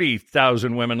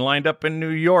 30,000 women lined up in New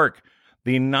York.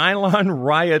 The nylon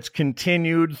riots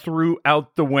continued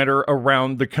throughout the winter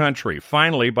around the country.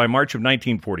 Finally, by March of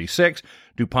 1946,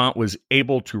 DuPont was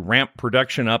able to ramp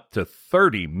production up to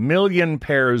 30 million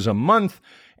pairs a month,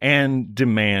 and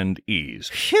demand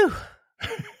eased. Phew.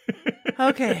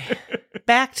 Okay.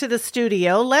 Back to the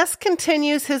studio, Les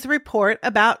continues his report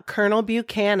about Colonel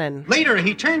Buchanan. Later,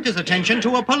 he turned his attention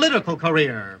to a political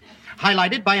career,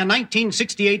 highlighted by a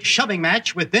 1968 shoving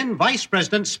match with then Vice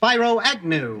President Spiro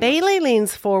Agnew. Bailey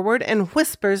leans forward and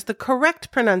whispers the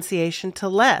correct pronunciation to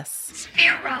Les.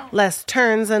 Spiro. Les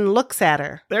turns and looks at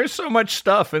her. There's so much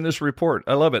stuff in this report.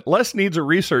 I love it. Les needs a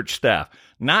research staff.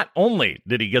 Not only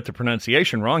did he get the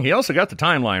pronunciation wrong, he also got the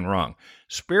timeline wrong.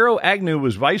 Spiro Agnew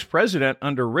was vice president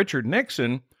under Richard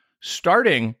Nixon,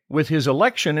 starting with his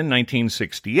election in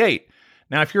 1968.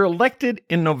 Now, if you're elected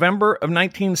in November of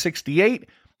 1968,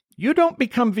 you don't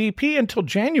become VP until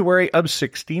January of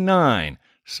 69.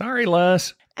 Sorry,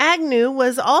 Les. Agnew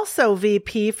was also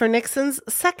VP for Nixon's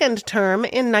second term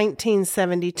in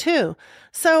 1972.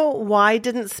 So why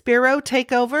didn't Spiro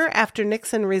take over after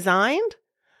Nixon resigned?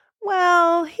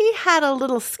 Well, he had a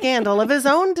little scandal of his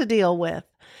own to deal with.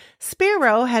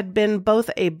 Spiro had been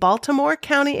both a Baltimore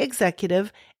County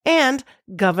executive and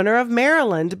governor of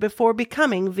Maryland before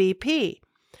becoming VP.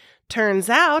 Turns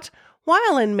out,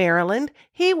 while in Maryland,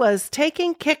 he was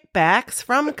taking kickbacks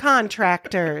from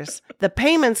contractors. The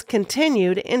payments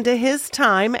continued into his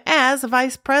time as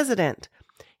vice president.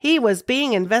 He was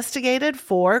being investigated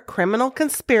for criminal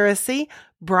conspiracy,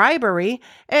 bribery,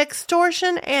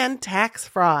 extortion, and tax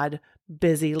fraud.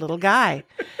 Busy little guy.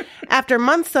 After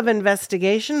months of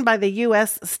investigation by the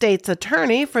U.S. State's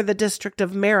Attorney for the District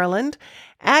of Maryland,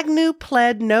 Agnew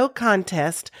pled no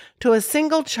contest to a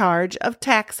single charge of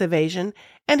tax evasion,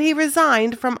 and he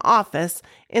resigned from office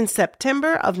in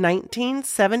September of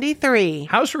 1973.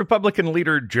 House Republican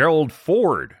leader Gerald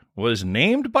Ford was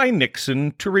named by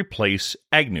Nixon to replace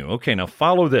Agnew. Okay, now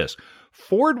follow this.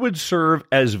 Ford would serve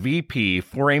as VP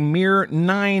for a mere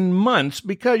 9 months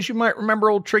because you might remember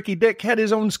old Tricky Dick had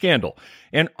his own scandal.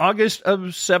 In August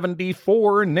of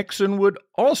 74, Nixon would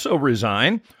also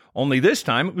resign, only this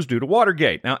time it was due to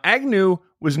Watergate. Now, Agnew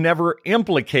was never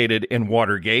implicated in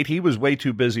Watergate. He was way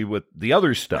too busy with the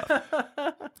other stuff.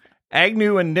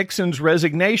 Agnew and Nixon's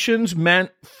resignations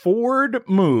meant Ford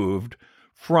moved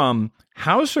from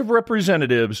House of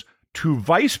Representatives to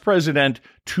vice president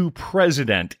to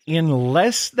president in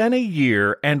less than a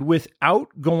year and without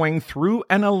going through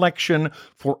an election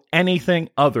for anything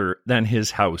other than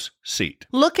his House seat.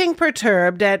 Looking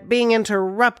perturbed at being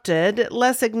interrupted,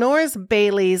 Les ignores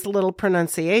Bailey's little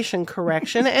pronunciation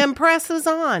correction and presses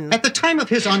on. At the time of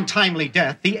his untimely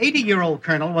death, the 80-year-old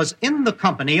colonel was in the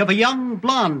company of a young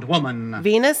blonde woman.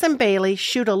 Venus and Bailey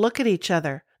shoot a look at each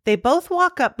other. They both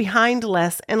walk up behind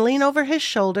Les and lean over his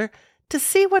shoulder to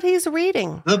see what he's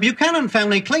reading. The Buchanan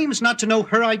family claims not to know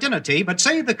her identity, but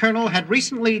say the colonel had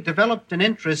recently developed an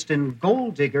interest in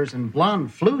gold diggers and blonde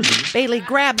floozies. Bailey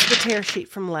grabs the tear sheet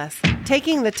from Les.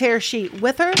 Taking the tear sheet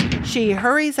with her, she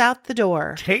hurries out the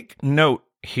door. Take note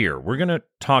here. We're going to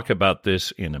talk about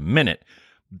this in a minute.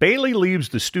 Bailey leaves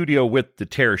the studio with the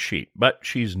tear sheet, but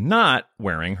she's not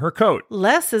wearing her coat.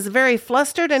 Les is very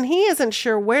flustered, and he isn't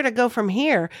sure where to go from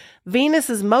here. Venus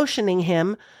is motioning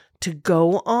him to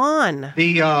go on.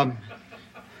 The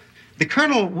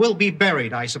colonel will be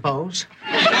buried, I suppose.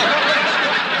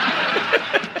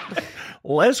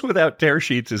 Les without tear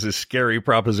sheets is a scary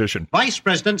proposition. Vice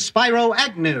President Spiro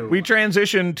Agnew. We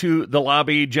transition to the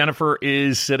lobby. Jennifer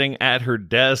is sitting at her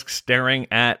desk, staring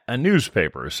at a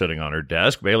newspaper sitting on her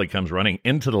desk. Bailey comes running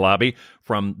into the lobby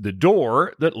from the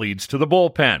door that leads to the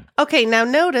bullpen. Okay, now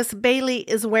notice Bailey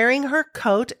is wearing her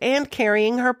coat and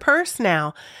carrying her purse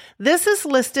now. This is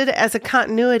listed as a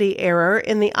continuity error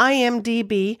in the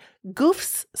IMDb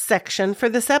Goofs section for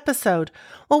this episode.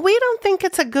 Well, we don't think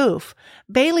it's a goof.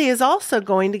 Bailey is also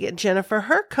going to get Jennifer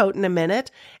her coat in a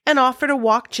minute and offer to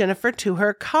walk Jennifer to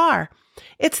her car.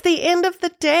 It's the end of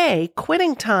the day,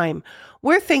 quitting time.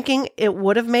 We're thinking it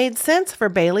would have made sense for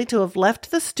Bailey to have left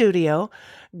the studio,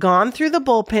 gone through the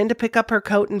bullpen to pick up her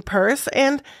coat and purse,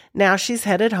 and now she's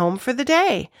headed home for the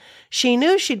day. She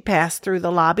knew she'd pass through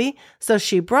the lobby, so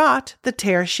she brought the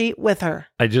tear sheet with her.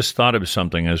 I just thought of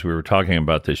something as we were talking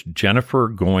about this. Jennifer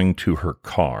going to her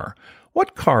car.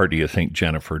 What car do you think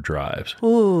Jennifer drives?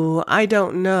 Ooh, I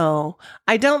don't know.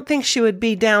 I don't think she would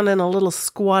be down in a little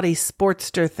squatty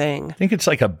Sportster thing. I think it's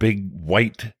like a big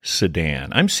white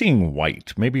sedan. I'm seeing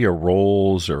white, maybe a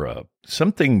Rolls or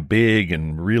something big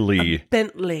and really...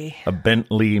 Bentley. A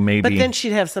Bentley, maybe. But then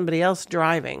she'd have somebody else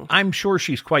driving. I'm sure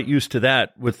she's quite used to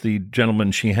that with the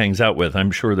gentleman she hangs out with.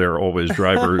 I'm sure there are always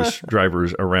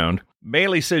drivers around.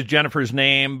 Bailey says Jennifer's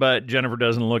name, but Jennifer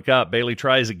doesn't look up. Bailey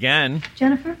tries again.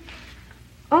 Jennifer?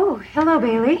 Oh, hello,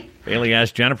 Bailey. Bailey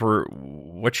asks Jennifer,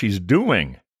 what she's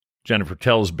doing. Jennifer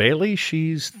tells Bailey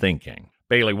she's thinking.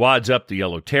 Bailey wads up the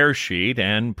yellow tear sheet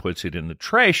and puts it in the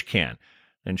trash can.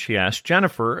 And she asks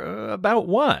Jennifer about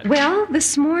what? Well,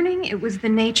 this morning it was the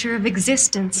nature of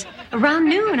existence. Around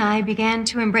noon, I began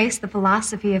to embrace the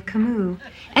philosophy of Camus.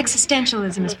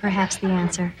 Existentialism is perhaps the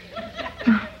answer.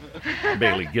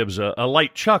 Bailey gives a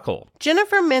light chuckle.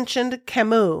 Jennifer mentioned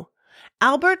Camus.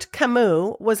 Albert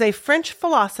Camus was a French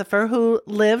philosopher who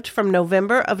lived from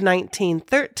November of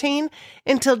 1913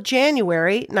 until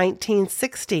January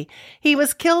 1960. He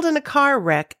was killed in a car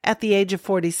wreck at the age of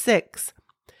 46.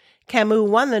 Camus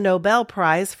won the Nobel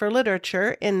Prize for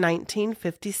Literature in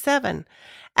 1957.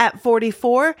 At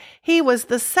 44, he was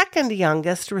the second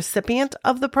youngest recipient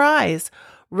of the prize.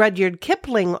 Rudyard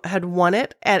Kipling had won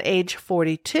it at age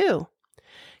 42.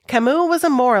 Camus was a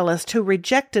moralist who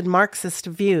rejected Marxist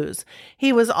views.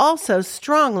 He was also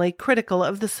strongly critical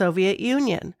of the Soviet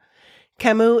Union.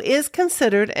 Camus is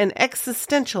considered an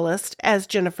existentialist, as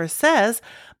Jennifer says,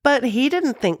 but he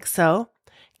didn't think so.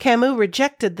 Camus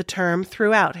rejected the term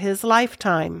throughout his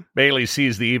lifetime. Bailey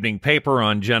sees the evening paper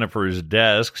on Jennifer's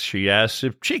desk. She asks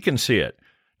if she can see it.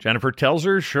 Jennifer tells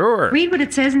her, sure. Read what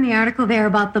it says in the article there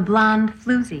about the blonde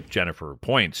floozy. Jennifer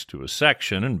points to a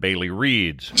section and Bailey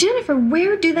reads. Jennifer,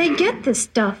 where do they get this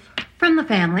stuff? From the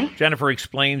family. Jennifer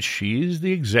explains she's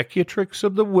the executrix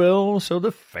of the will, so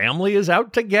the family is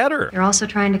out to get her. They're also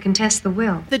trying to contest the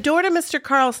will. The door to Mr.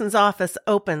 Carlson's office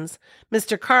opens.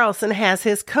 Mr. Carlson has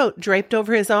his coat draped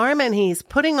over his arm and he's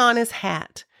putting on his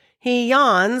hat. He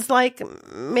yawns like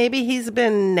maybe he's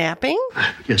been napping.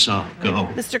 Guess I'll go.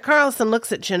 Mr. Carlson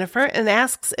looks at Jennifer and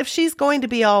asks if she's going to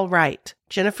be all right.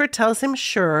 Jennifer tells him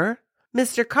sure.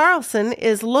 Mr. Carlson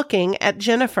is looking at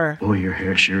Jennifer. Oh, your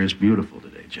hair sure is beautiful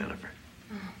today, Jennifer.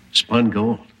 Spun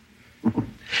gold.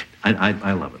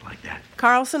 I love it like that.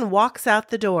 Carlson walks out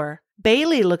the door.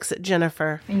 Bailey looks at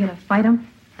Jennifer. Are you going to fight him?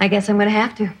 I guess I'm going to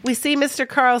have to. We see Mr.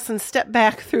 Carlson step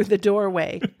back through the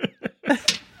doorway.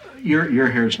 Your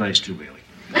hair's nice too, Bailey.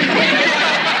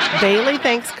 Bailey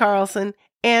thanks Carlson,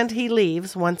 and he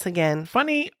leaves once again.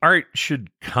 Funny Art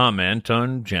should comment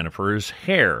on Jennifer's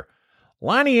hair.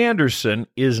 Lonnie Anderson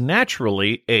is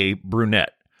naturally a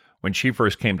brunette. When she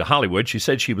first came to Hollywood, she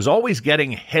said she was always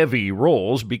getting heavy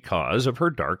roles because of her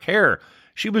dark hair.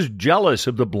 She was jealous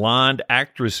of the blonde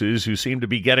actresses who seemed to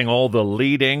be getting all the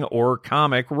leading or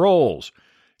comic roles.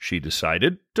 She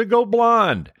decided to go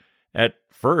blonde. At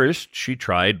first, she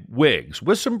tried wigs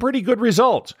with some pretty good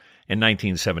results. In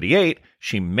 1978,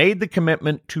 she made the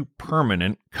commitment to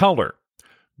permanent color.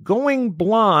 Going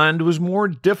blonde was more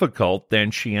difficult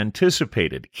than she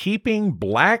anticipated. Keeping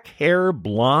black hair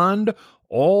blonde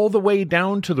all the way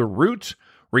down to the roots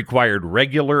required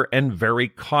regular and very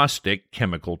caustic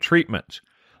chemical treatments.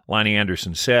 Lonnie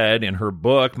Anderson said in her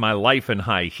book, My Life in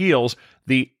High Heels,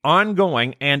 the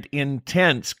ongoing and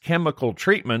intense chemical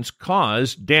treatments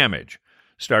caused damage.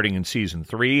 Starting in season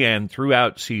 3 and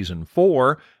throughout season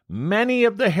 4, many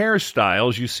of the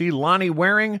hairstyles you see Lonnie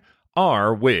wearing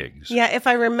are wigs. Yeah, if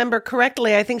I remember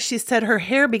correctly, I think she said her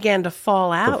hair began to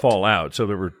fall out. So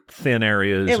there were thin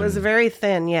areas. It was very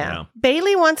thin, yeah.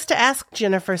 Bailey wants to ask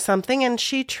Jennifer something, and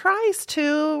she tries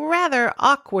to rather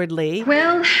awkwardly.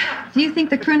 Well, do you think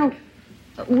the colonel,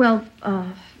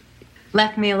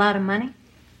 left me a lot of money?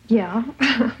 Yeah.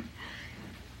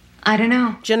 I don't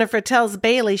know. Jennifer tells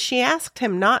Bailey she asked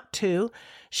him not to.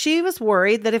 She was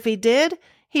worried that if he did,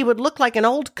 he would look like an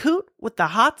old coot with the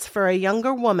hots for a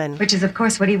younger woman. Which is, of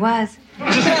course, what he was.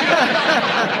 But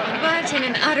in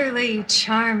an utterly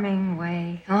charming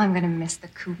way. Oh, I'm going to miss the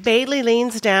coot. Bailey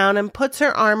leans down and puts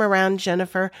her arm around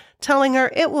Jennifer, telling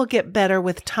her it will get better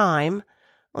with time.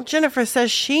 Well, Jennifer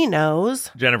says she knows.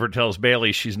 Jennifer tells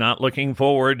Bailey she's not looking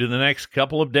forward to the next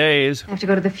couple of days. I have to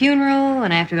go to the funeral,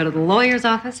 and I have to go to the lawyer's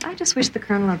office. I just wish the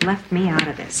colonel had left me out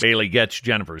of this. Bailey gets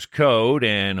Jennifer's coat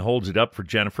and holds it up for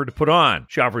Jennifer to put on.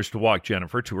 She offers to walk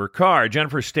Jennifer to her car.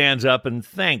 Jennifer stands up and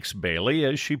thanks Bailey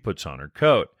as she puts on her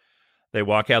coat. They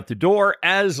walk out the door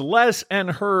as Les and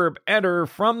Herb enter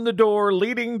from the door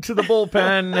leading to the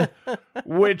bullpen,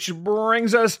 which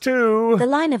brings us to... the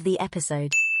line of the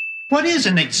episode. What is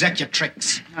an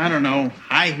executrix? I don't know.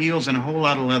 High heels and a whole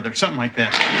lot of leather. Something like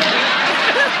that.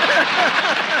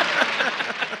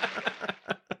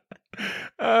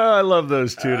 Oh, I love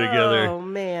those two together. Oh,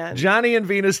 man. Johnny and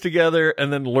Venus together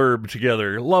and then Lerb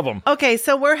together. Love them. Okay,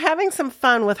 so we're having some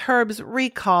fun with Herb's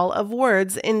recall of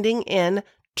words ending in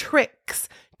trix.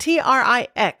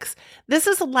 Trix. This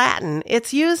is Latin.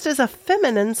 It's used as a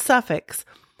feminine suffix.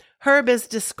 Herb is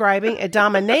describing a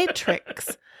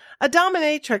dominatrix. A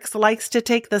dominatrix likes to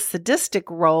take the sadistic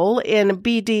role in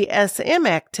BDSM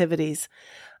activities.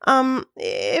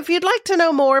 If you'd like to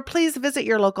know more, please visit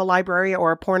your local library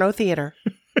or porno theater.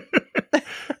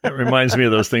 That reminds me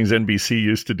of those things NBC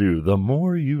used to do. The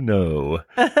more you know.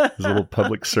 Those little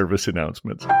public service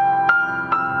announcements.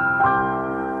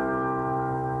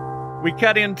 We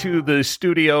cut into the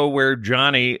studio where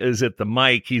Johnny is at the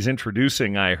mic. He's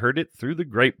introducing I Heard It Through the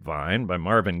Grapevine by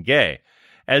Marvin Gaye.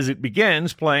 As it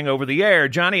begins playing over the air,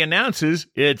 Johnny announces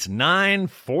it's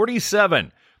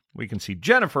 9:47. We can see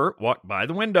Jennifer walk by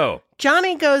the window.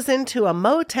 Johnny goes into a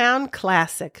Motown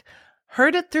classic.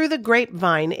 Heard It Through the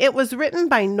Grapevine. It was written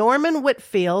by Norman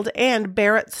Whitfield and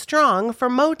Barrett Strong for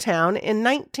Motown in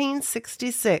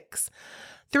 1966.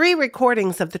 3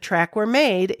 recordings of the track were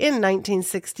made in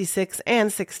 1966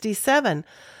 and 67.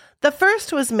 The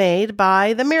first was made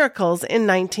by The Miracles in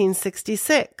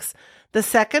 1966. The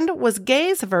second was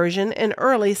Gaye's version in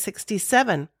early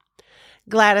 67.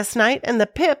 Gladys Knight and the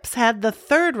Pips had the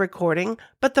third recording,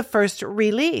 but the first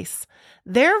release.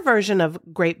 Their version of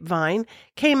Grapevine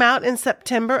came out in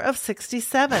September of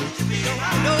 67.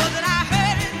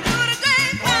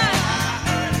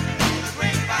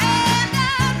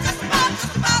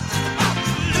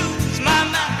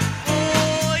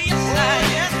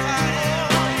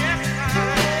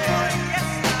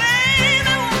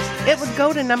 It would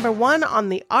go to number 1 on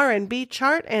the R&B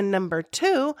chart and number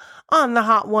 2 on the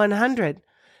Hot 100.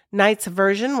 Knight's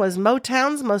version was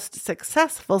Motown's most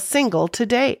successful single to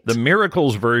date. The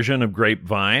Miracles version of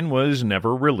Grapevine was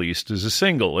never released as a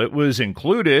single. It was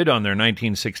included on their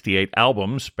 1968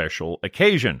 album, Special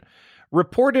Occasion.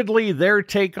 Reportedly, their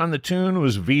take on the tune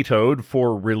was vetoed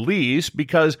for release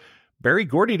because Berry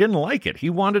Gordy didn't like it. He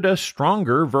wanted a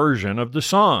stronger version of the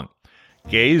song.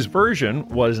 Gaye's version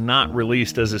was not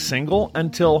released as a single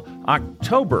until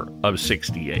October of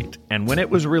 68, and when it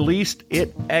was released,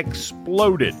 it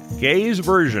exploded. Gaye's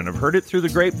version of Heard It Through the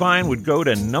Grapevine would go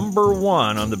to number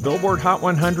 1 on the Billboard Hot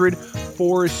 100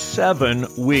 for 7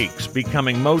 weeks,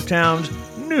 becoming Motown's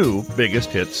new biggest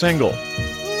hit single.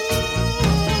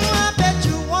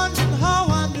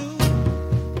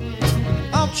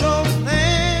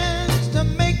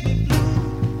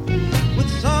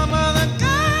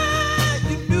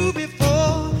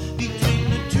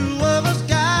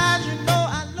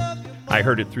 I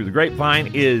Heard It Through the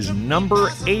Grapevine is number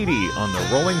 80 on the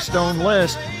Rolling Stone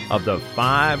list of the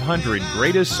 500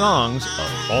 greatest songs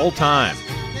of all time.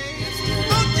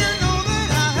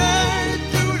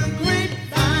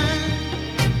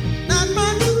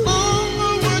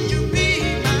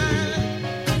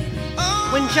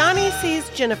 When Johnny sees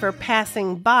Jennifer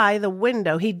passing by the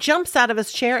window, he jumps out of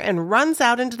his chair and runs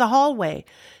out into the hallway.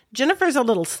 Jennifer's a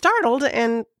little startled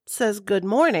and says good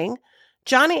morning.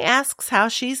 Johnny asks how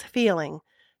she's feeling.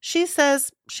 She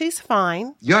says she's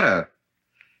fine. You ought to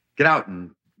get out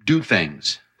and do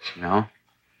things, you know?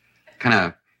 Kind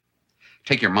of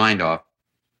take your mind off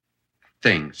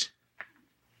things.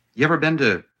 You ever been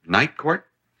to night court?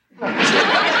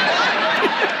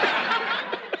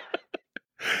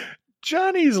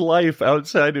 Johnny's life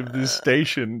outside of this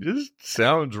station just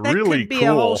sounds really cool. That could be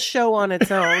a whole show on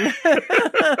its own.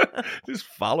 Just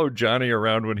follow Johnny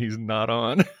around when he's not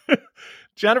on.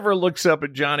 Jennifer looks up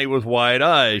at Johnny with wide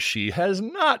eyes. She has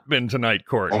not been to night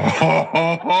court. Boy,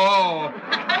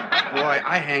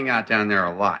 I hang out down there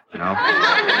a lot, you know.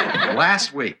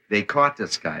 Last week, they caught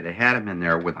this guy. They had him in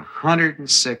there with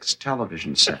 106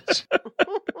 television sets.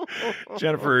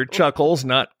 Jennifer chuckles,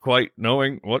 not quite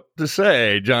knowing what to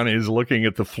say. Johnny's looking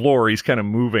at the floor. He's kind of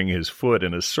moving his foot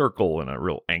in a circle in a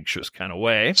real anxious kind of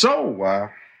way. So,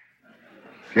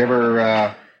 if you're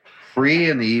ever free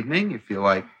in the evening, you feel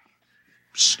like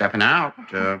stepping out,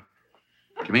 give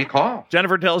me a call.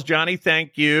 Jennifer tells Johnny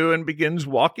thank you and begins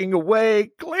walking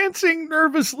away, glancing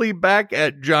nervously back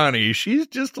at Johnny. She's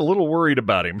just a little worried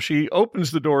about him. She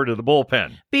opens the door to the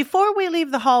bullpen. Before we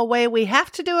leave the hallway, we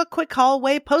have to do a quick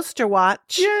hallway poster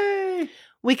watch. Yay!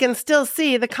 We can still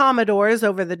see the Commodores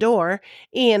over the door.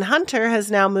 Ian Hunter has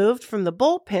now moved from the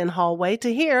bullpen hallway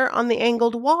to here on the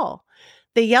angled wall.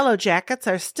 The Yellow Jackets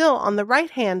are still on the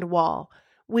right-hand wall.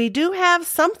 We do have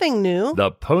something new. The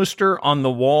poster on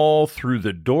the wall through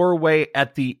the doorway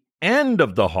at the end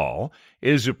of the hall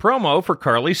is a promo for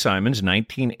Carly Simon's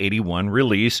 1981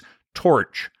 release,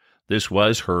 Torch. This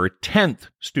was her 10th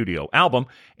studio album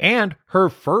and her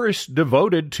first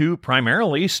devoted to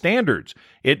primarily standards.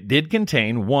 It did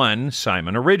contain one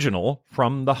Simon original,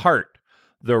 From the Heart.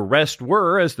 The rest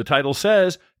were, as the title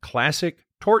says, classic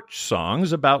Torch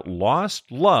songs about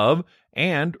lost love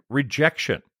and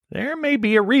rejection. there may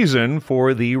be a reason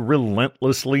for the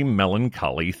relentlessly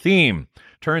melancholy theme.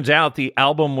 Turns out the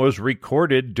album was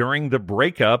recorded during the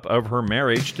breakup of her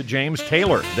marriage to James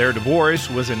Taylor. Their divorce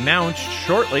was announced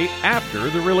shortly after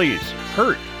the release.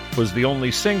 Hurt was the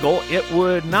only single. It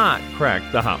would not crack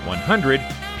the Hot 100,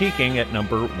 peaking at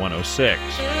number 106.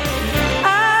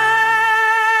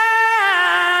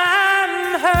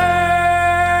 I'm hurt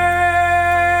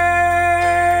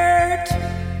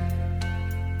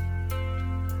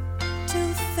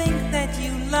to think that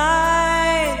you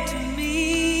lied to me.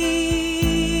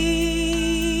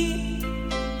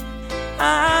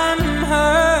 I'm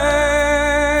hurt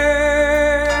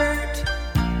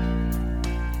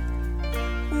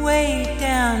way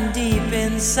down deep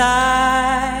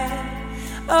inside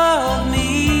of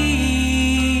me.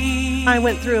 I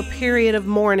went through a period of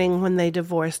mourning when they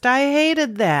divorced. I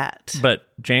hated that. But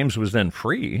James was then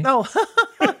free. Oh,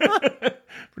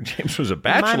 James was a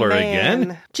bachelor my man.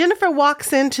 again. Jennifer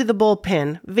walks into the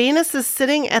bullpen. Venus is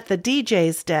sitting at the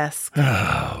DJ's desk.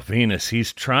 Oh, Venus,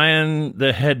 he's trying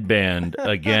the headband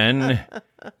again.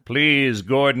 Please,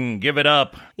 Gordon, give it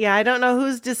up. Yeah, I don't know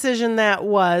whose decision that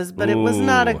was, but it was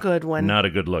not a good one. Not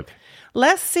a good look.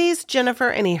 Les sees Jennifer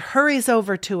and he hurries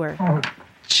over to her. Oh,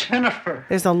 Jennifer.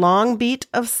 There's a long beat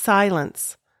of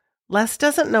silence. Les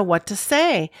doesn't know what to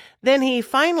say. Then he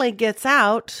finally gets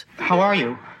out. How are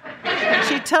you?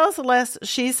 She tells Les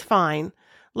she's fine.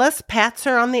 Les pats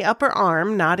her on the upper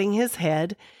arm, nodding his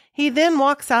head. He then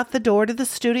walks out the door to the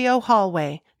studio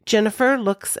hallway. Jennifer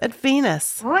looks at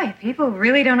Venus. Boy, people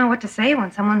really don't know what to say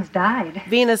when someone's died.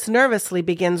 Venus nervously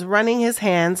begins running his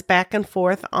hands back and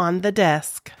forth on the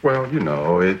desk. Well, you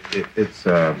know, it's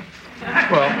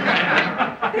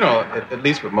at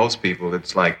least with most people,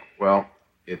 it's like, well,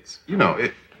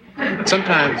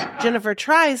 sometimes. Jennifer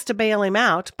tries to bail him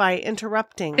out by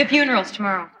interrupting. The funeral's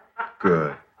tomorrow.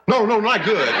 Good. No, not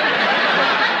good.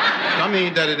 I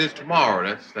mean that it is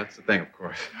tomorrow. That's the thing, of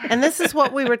course. And this is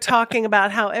what we were talking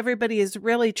about, how everybody is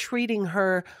really treating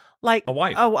her like a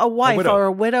wife, a wife widow. or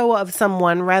a widow of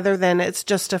someone rather than it's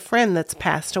just a friend that's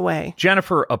passed away.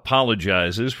 Jennifer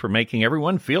apologizes for making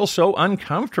everyone feel so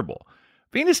uncomfortable.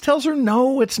 Venus tells her,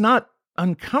 no, it's not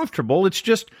uncomfortable. It's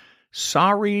just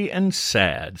sorry and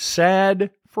sad.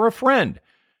 Sad for a friend.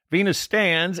 Venus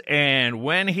stands, and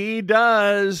when he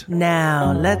does...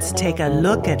 Now, let's take a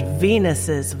look at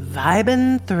Venus's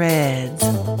vibin' threads.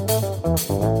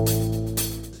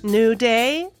 New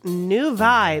day, new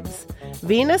vibes.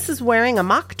 Venus is wearing a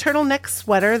mock turtleneck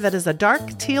sweater that is a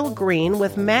dark teal green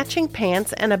with matching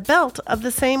pants and a belt of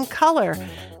the same color.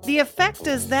 The effect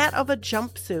is that of a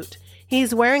jumpsuit.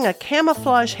 He's wearing a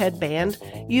camouflage headband,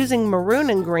 using maroon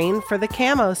and green for the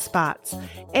camo spots.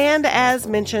 And as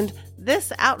mentioned,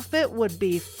 this outfit would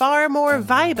be far more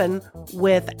vibin'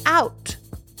 without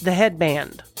the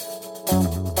headband.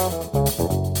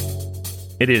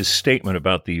 It is statement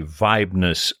about the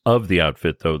vibeness of the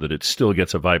outfit, though, that it still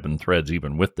gets a vibe and threads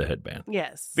even with the headband.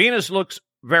 Yes. Venus looks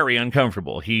very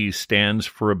uncomfortable. He stands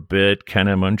for a bit, kind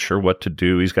of unsure what to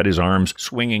do. He's got his arms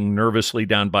swinging nervously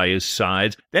down by his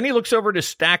sides. Then he looks over at a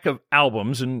stack of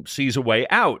albums and sees a way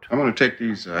out. I'm going to take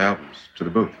these albums to the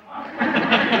booth.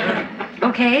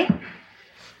 Okay.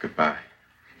 Goodbye.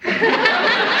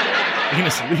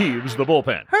 Venus leaves the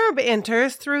bullpen. Herb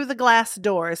enters through the glass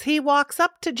doors. He walks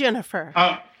up to Jennifer.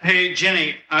 Hey,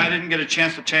 Jenny, I didn't get a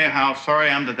chance to tell you how sorry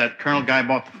I am that Colonel guy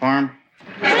bought the farm.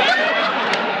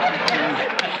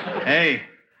 Hey,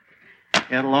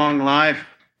 he had a long life,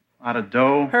 a lot of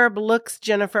dough. Herb looks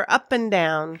Jennifer up and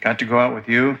down. Got to go out with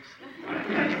you.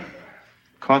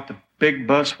 Caught the big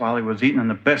bus while he was eating in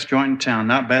the best joint in town.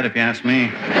 Not bad if you ask me.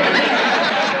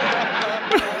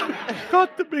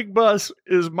 Caught the big bus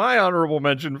is my honorable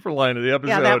mention for line of the episode.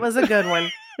 Yeah, that was a good one.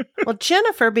 Well,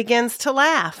 Jennifer begins to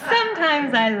laugh.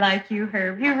 Sometimes I like you,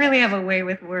 Herb. You really have a way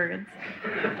with words.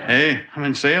 Hey, I'm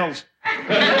in sales.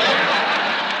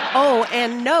 Oh,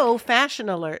 and no fashion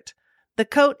alert. The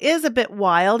coat is a bit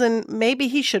wild, and maybe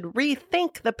he should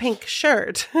rethink the pink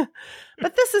shirt.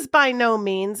 But this is by no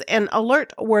means an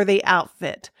alert-worthy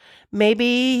outfit.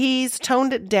 Maybe he's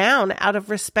toned it down out of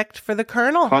respect for the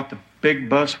Colonel. Caught the big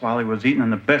bus while he was eating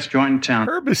in the best joint in town.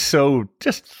 Herb is so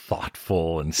just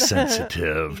thoughtful and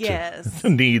sensitive Yes. to the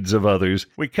needs of others.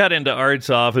 We cut into Art's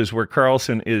office where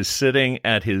Carlson is sitting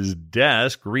at his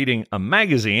desk reading a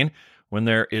magazine when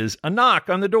there is a knock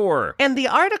on the door. And the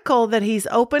article that he's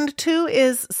opened to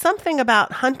is something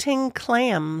about hunting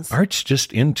clams. Art's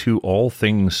just into all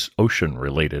things ocean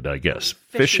related, I guess.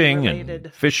 Fishing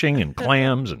and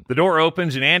clams. And the door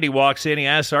opens and Andy walks in. He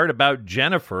asks Art about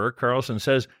Jennifer. Carlson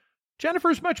says,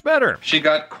 Jennifer's much better. She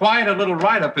got quite a little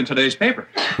write-up in today's paper.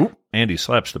 Oop, Andy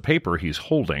slaps the paper he's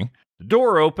holding. The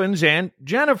door opens and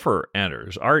Jennifer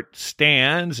enters. Art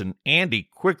stands and Andy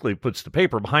quickly puts the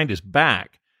paper behind his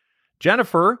back.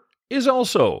 Jennifer is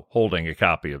also holding a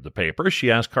copy of the paper.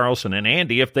 She asks Carlson and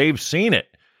Andy if they've seen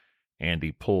it.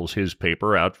 Andy pulls his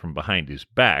paper out from behind his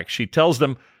back. She tells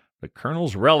them the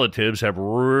Colonel's relatives have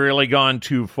really gone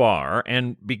too far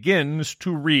and begins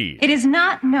to read. It is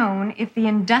not known if the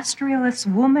industrialist's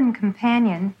woman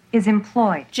companion is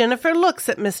employed. Jennifer looks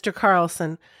at Mr.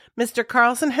 Carlson. Mr.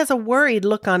 Carlson has a worried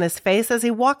look on his face as he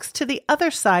walks to the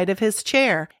other side of his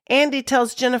chair. Andy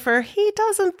tells Jennifer he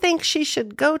doesn't think she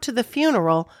should go to the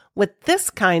funeral with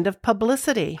this kind of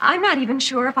publicity. I'm not even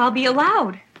sure if I'll be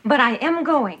allowed, but I am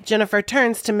going. Jennifer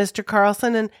turns to Mr.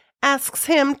 Carlson and asks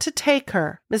him to take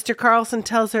her. Mr. Carlson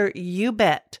tells her, you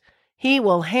bet. He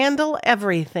will handle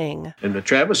everything. And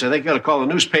Travis, I think you got to call the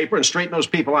newspaper and straighten those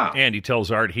people out. Andy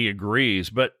tells Art he agrees,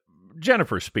 but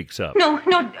Jennifer speaks up. No,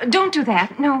 don't do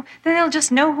that. No, then they'll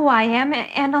just know who I am,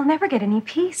 and I'll never get any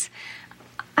peace.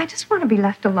 I just want to be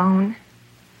left alone.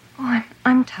 Oh,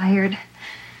 I'm tired.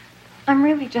 I'm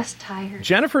really just tired.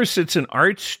 Jennifer sits in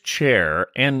Art's chair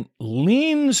and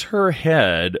leans her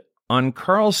head on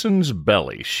Carlson's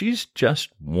belly. She's just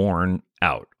worn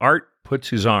out. Art puts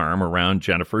his arm around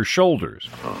Jennifer's shoulders.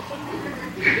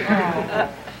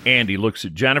 Andy looks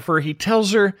at Jennifer. He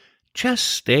tells her, just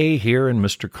stay here in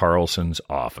Mr. Carlson's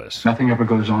office. Nothing ever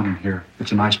goes on in here.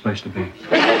 It's a nice place to be.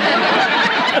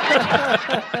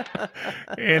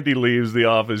 Andy leaves the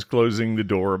office, closing the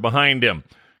door behind him.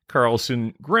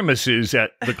 Carlson grimaces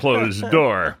at the closed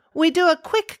door. We do a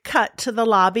quick cut to the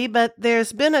lobby, but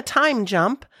there's been a time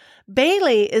jump.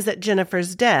 Bailey is at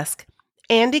Jennifer's desk.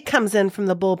 Andy comes in from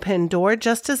the bullpen door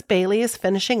just as Bailey is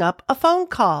finishing up a phone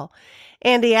call.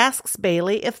 Andy asks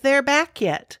Bailey if they're back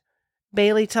yet.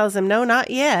 Bailey tells him no, not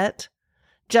yet.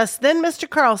 Just then Mr.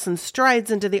 Carlson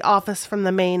strides into the office from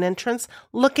the main entrance,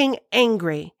 looking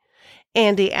angry.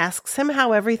 Andy asks him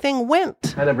how everything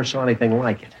went. I never saw anything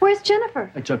like it. Where's Jennifer?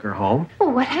 I took her home.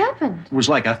 Well, what happened? It was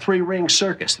like a three-ring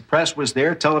circus. The press was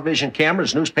there, television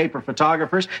cameras, newspaper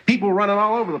photographers, people running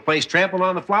all over the place, trampling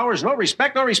on the flowers. No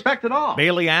respect at all.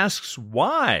 Bailey asks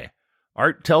why.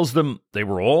 Art tells them they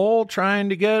were all trying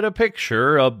to get a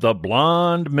picture of the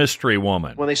blonde mystery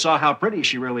woman. When they saw how pretty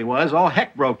she really was, all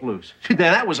heck broke loose.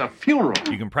 That was a funeral.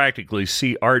 You can practically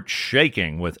see Art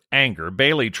shaking with anger.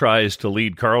 Bailey tries to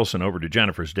lead Carlson over to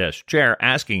Jennifer's desk chair,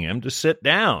 asking him to sit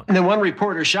down. And then one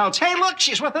reporter shouts, "Hey, look,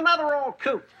 she's with another old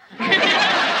coot."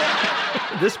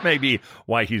 This may be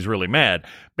why he's really mad.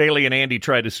 Bailey and Andy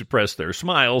try to suppress their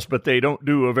smiles, but they don't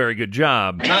do a very good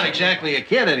job. Not exactly a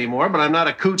kid anymore, but I'm not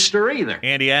a cootster either.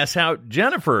 Andy asks how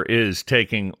Jennifer is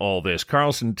taking all this.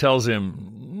 Carlson tells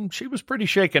him she was pretty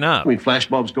shaken up. I mean,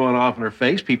 flashbulbs going off in her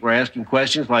face. People are asking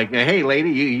questions like, "Hey,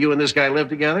 lady, you and this guy live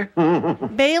together?"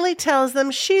 Bailey tells them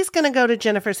she's going to go to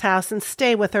Jennifer's house and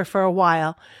stay with her for a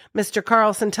while. Mr.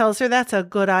 Carlson tells her that's a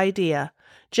good idea.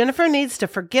 Jennifer needs to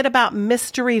forget about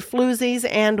mystery floozies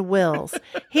and wills.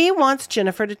 He wants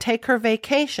Jennifer to take her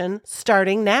vacation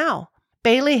starting now.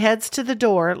 Bailey heads to the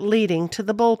door leading to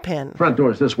the bullpen. Front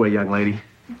door's this way, young lady.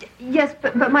 Yes,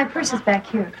 but my purse is back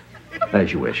here.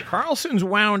 As you wish. Carlson's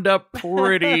wound up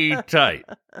pretty tight.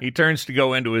 He turns to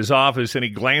go into his office and he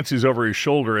glances over his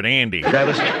shoulder at Andy.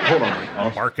 Travis, hold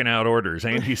on. Barking out orders.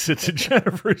 Andy sits at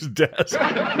Jennifer's desk.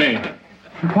 Me.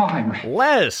 Why?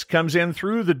 Les comes in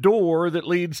through the door that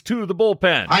leads to the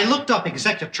bullpen. I looked up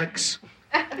executrix.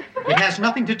 It has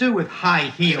nothing to do with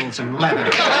high heels and leather.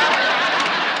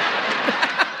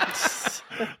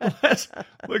 Les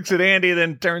looks at Andy,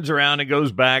 then turns around and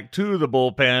goes back to the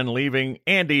bullpen, leaving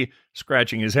Andy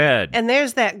scratching his head. And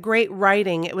there's that great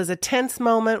writing. It was a tense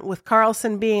moment with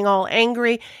Carlson being all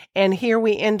angry, and here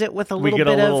we end it with a little bit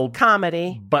of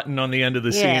comedy. Button on the end of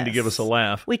the scene to give us a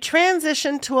laugh. We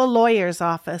transition to a lawyer's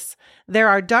office. There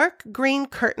are dark green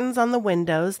curtains on the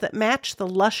windows that match the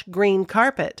lush green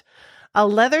carpet. A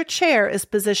leather chair is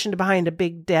positioned behind a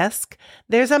big desk.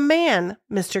 There's a man,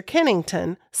 Mr.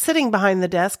 Kennington, sitting behind the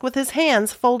desk with his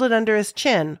hands folded under his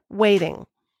chin, waiting.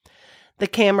 The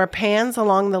camera pans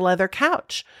along the leather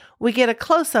couch. We get a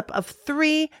close-up of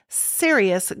 3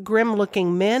 serious,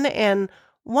 grim-looking men and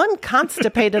one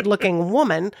constipated-looking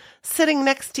woman sitting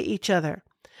next to each other.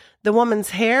 The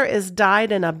woman's hair is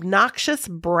dyed an obnoxious,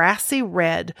 brassy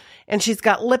red, and she's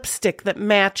got lipstick that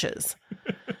matches.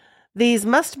 These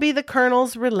must be the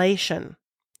Colonel's relation.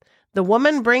 The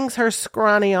woman brings her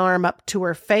scrawny arm up to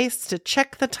her face to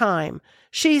check the time.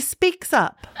 She speaks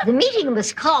up. The meeting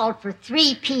was called for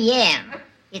 3 p.m.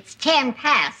 It's 10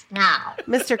 past now.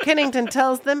 Mr. Kennington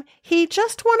tells them he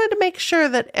just wanted to make sure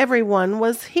that everyone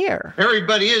was here.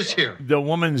 Everybody is here. The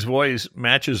woman's voice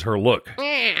matches her look.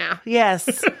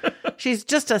 Yes. She's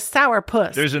just a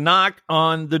sourpuss. There's a knock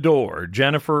on the door.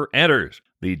 Jennifer enters.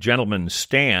 The gentlemen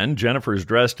stand. Jennifer's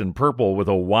dressed in purple with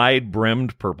a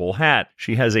wide-brimmed purple hat.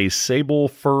 She has a sable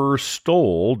fur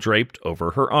stole draped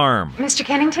over her arm. Mr.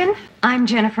 Kennington, I'm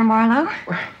Jennifer Marlowe.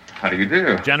 How do you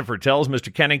do? Jennifer tells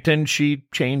Mr. Kennington she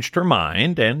changed her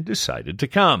mind and decided to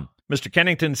come. Mr.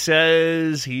 Kennington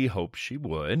says he hopes she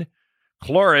would.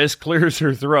 Cloris clears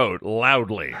her throat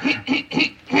loudly.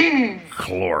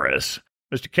 Cloris.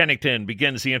 Mr. Kennington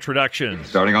begins the introductions.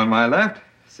 Starting on my left,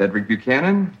 Cedric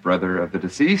Buchanan, brother of the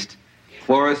deceased.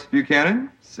 Cloris Buchanan,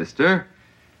 sister.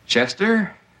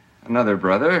 Chester, another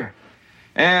brother.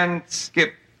 And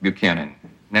Skip Buchanan,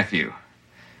 nephew.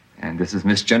 And this is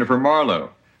Miss Jennifer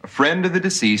Marlowe, a friend of the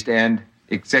deceased and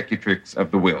executrix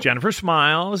of the will. Jennifer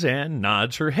smiles and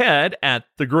nods her head at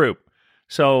the group.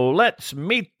 So let's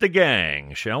meet the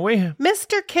gang, shall we?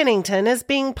 Mr. Kennington is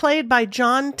being played by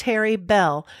John Terry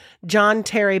Bell. John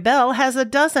Terry Bell has a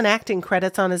dozen acting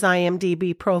credits on his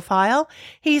IMDb profile.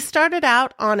 He started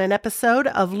out on an episode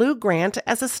of Lou Grant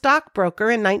as a stockbroker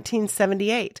in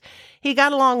 1978. He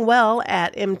got along well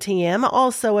at MTM,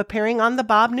 also appearing on The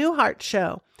Bob Newhart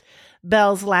Show.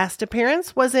 Bell's last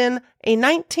appearance was in a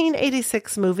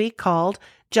 1986 movie called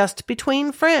Just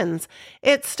Between Friends.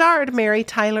 It starred Mary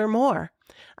Tyler Moore.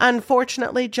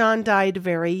 Unfortunately, John died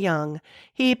very young.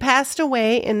 He passed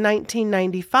away in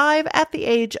 1995 at the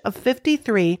age of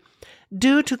 53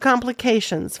 due to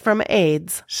complications from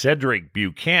AIDS. Cedric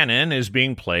Buchanan is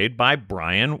being played by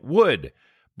Brian Wood.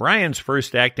 Brian's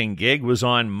first acting gig was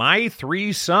on My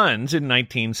Three Sons in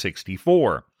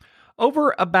 1964.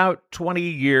 Over about 20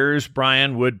 years,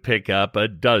 Brian would pick up a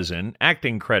dozen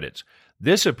acting credits.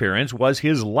 This appearance was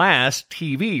his last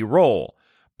TV role.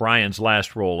 Brian's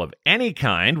last role of any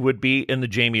kind would be in the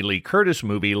Jamie Lee Curtis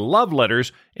movie Love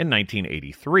Letters in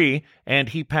 1983, and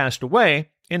he passed away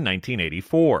in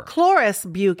 1984. Cloris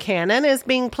Buchanan is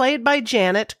being played by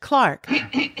Janet Clark.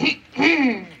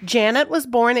 Janet was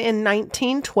born in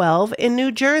 1912 in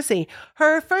New Jersey.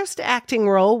 Her first acting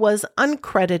role was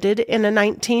uncredited in a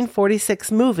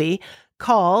 1946 movie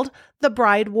called The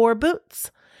Bride Wore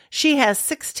Boots. She has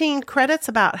 16 credits,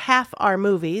 about half are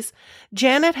movies.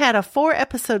 Janet had a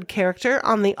 4-episode character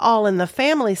on the All in the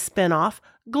Family spinoff,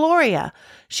 Gloria.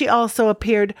 She also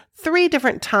appeared 3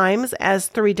 different times as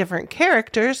 3 different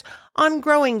characters on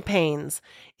Growing Pains.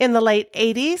 In the late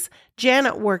 80s,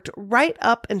 Janet worked right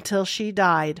up until she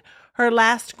died. Her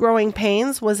last Growing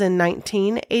Pains was in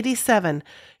 1987.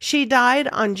 She died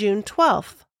on June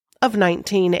 12th. Of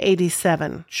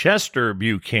 1987. Chester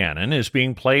Buchanan is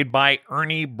being played by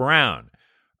Ernie Brown.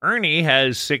 Ernie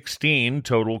has 16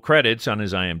 total credits on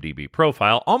his IMDb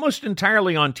profile, almost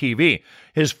entirely on TV.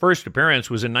 His first appearance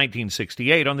was in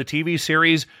 1968 on the TV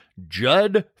series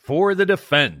Judd for the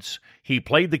Defense. He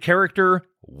played the character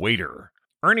Waiter.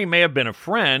 Ernie may have been a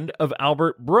friend of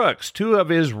Albert Brooks. 2 of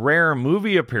his rare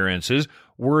movie appearances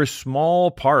were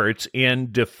small parts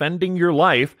in Defending Your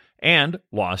Life and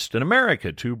Lost in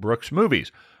America, 2 Brooks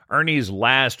movies. Ernie's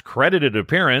last credited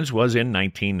appearance was in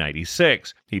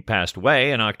 1996. He passed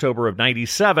away in October of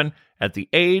 97 at the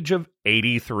age of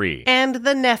 83. And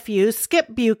the nephew,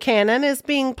 Skip Buchanan, is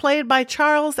being played by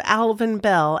Charles Alvin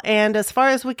Bell, and as far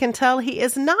as we can tell, he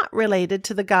is not related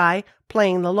to the guy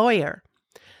playing the lawyer.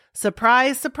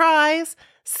 Surprise, surprise!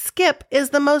 Skip is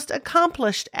the most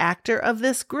accomplished actor of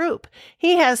this group.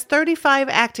 He has 35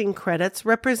 acting credits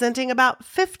representing about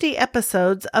 50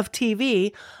 episodes of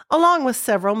TV, along with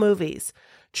several movies.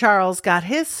 Charles got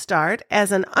his start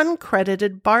as an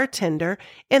uncredited bartender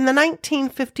in the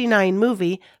 1959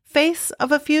 movie Face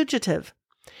of a Fugitive.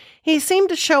 He seemed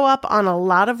to show up on a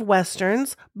lot of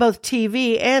westerns, both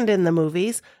TV and in the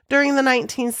movies, during the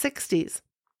 1960s.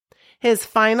 His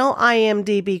final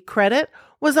IMDb credit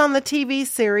was on the TV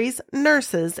series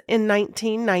Nurses in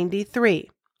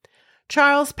 1993.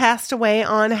 Charles passed away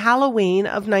on Halloween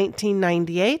of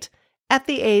 1998 at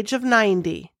the age of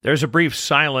 90. There's a brief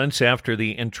silence after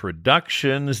the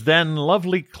introductions, then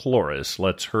lovely Cloris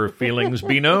lets her feelings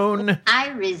be known. I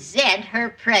resent her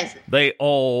presence. They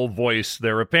all voice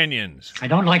their opinions. I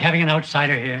don't like having an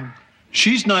outsider here.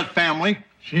 She's not family.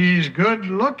 She's good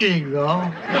looking,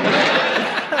 though.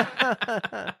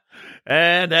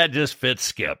 And that just fits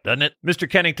Skip, doesn't it? Mr.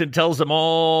 Kennington tells them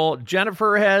all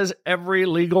Jennifer has every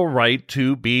legal right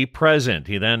to be present.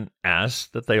 He then asks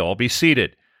that they all be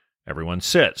seated. Everyone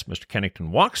sits. Mr.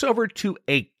 Kennington walks over to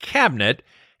a cabinet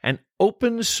and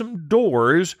opens some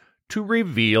doors to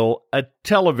reveal a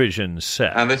television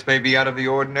set. Now, this may be out of the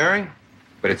ordinary,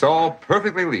 but it's all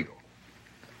perfectly legal.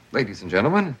 Ladies and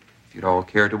gentlemen, if you'd all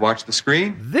care to watch the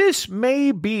screen. This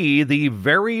may be the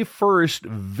very first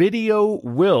video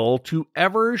will to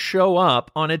ever show up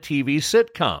on a TV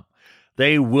sitcom.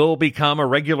 They will become a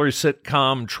regular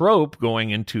sitcom trope going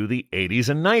into the 80s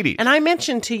and 90s. And I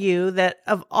mentioned to you that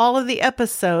of all of the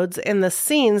episodes and the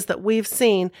scenes that we've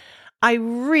seen, I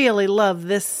really love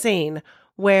this scene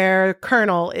where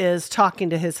Colonel is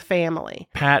talking to his family.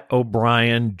 Pat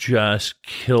O'Brien just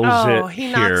kills it Oh, he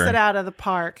here. knocks it out of the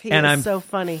park. He and is I'm so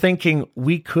funny. thinking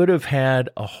we could have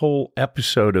had a whole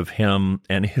episode of him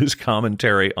and his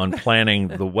commentary on planning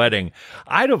the wedding.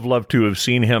 I'd have loved to have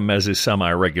seen him as a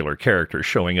semi-regular character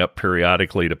showing up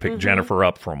periodically to pick Jennifer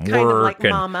up from Kind work. of like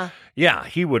and Mama. Yeah,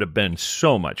 he would have been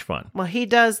so much fun. Well, he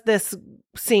does this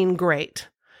scene great.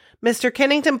 Mr.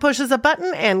 Kennington pushes a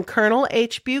button and Colonel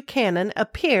H. Buchanan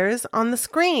appears on the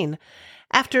screen.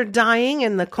 After dying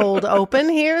in the cold open,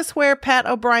 here's where Pat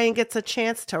O'Brien gets a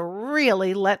chance to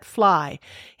really let fly.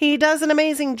 He does an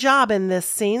amazing job in this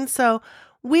scene, so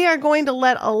we are going to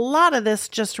let a lot of this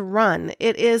just run.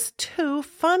 It is too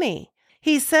funny.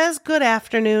 He says good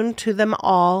afternoon to them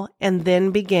all and then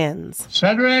begins.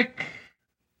 Cedric,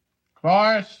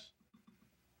 Cloris,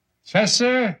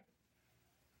 Chester,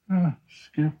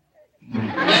 Skip.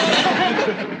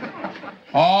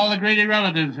 All the Grady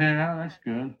relatives here. Oh, that's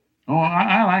good. Oh,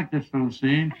 I like this little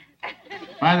scene.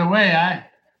 By the way,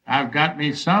 I've got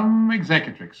me some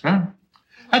executrix, huh?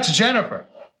 That's Jennifer.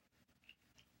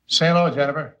 Say hello,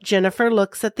 Jennifer. Jennifer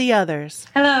looks at the others.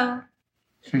 Hello.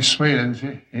 She's sweet, isn't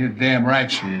she? You're damn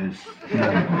right she is.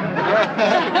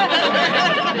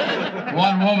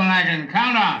 One woman I can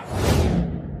count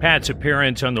on. Pat's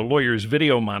appearance on the lawyer's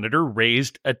video monitor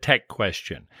raised a tech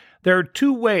question. There are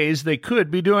two ways they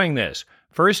could be doing this.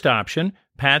 First option,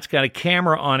 Pat's got a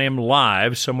camera on him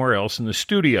live somewhere else in the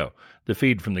studio. The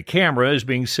feed from the camera is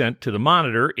being sent to the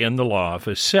monitor in the law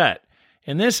office set.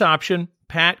 In this option,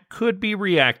 Pat could be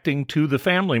reacting to the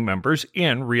family members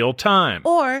in real time.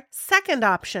 Or, second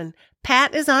option,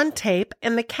 Pat is on tape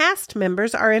and the cast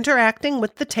members are interacting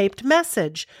with the taped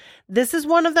message. This is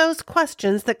one of those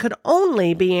questions that could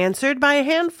only be answered by a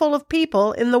handful of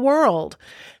people in the world.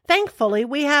 Thankfully,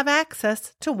 we have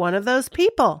access to one of those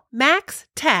people. Max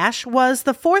Tash was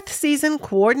the fourth season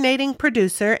coordinating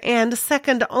producer and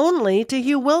second only to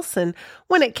Hugh Wilson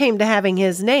when it came to having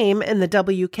his name in the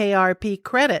WKRP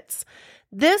credits.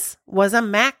 This was a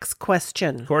Max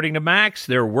question. According to Max,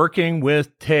 they're working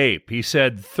with tape. He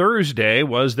said Thursday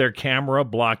was their camera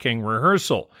blocking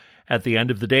rehearsal. At the end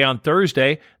of the day on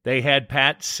Thursday, they had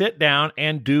Pat sit down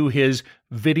and do his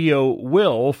video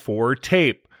will for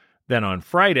tape. Then on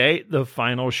Friday, the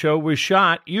final show was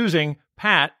shot using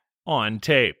Pat on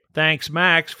tape. Thanks,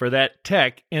 Max, for that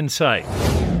tech insight.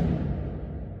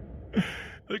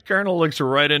 The Colonel looks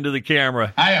right into the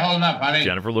camera. How you holding up, honey?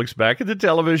 Jennifer looks back at the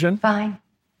television. Fine.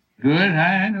 Good.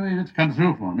 I knew you'd come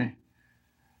through for me.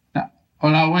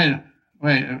 Now,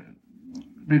 wait.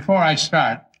 Before I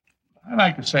start, I'd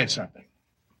like to say something.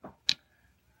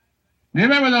 Do you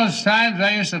remember those times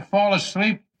I used to fall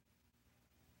asleep?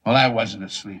 Well, I wasn't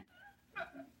asleep.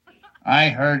 I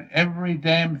heard every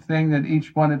damn thing that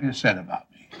each one of you said about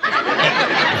me.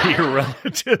 Your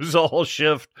relatives all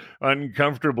shift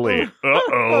uncomfortably.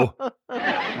 Uh-oh. All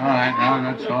right,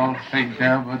 now that's all taken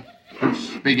care of, but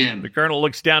let's begin. The Colonel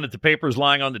looks down at the papers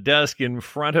lying on the desk in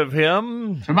front of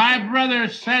him. To my brother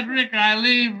Cedric, I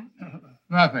leave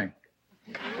nothing.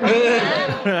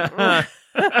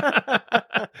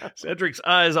 Cedric's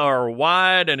eyes are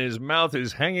wide and his mouth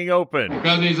is hanging open.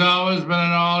 Because he's always been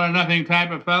an all-or-nothing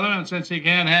type of fellow, and since he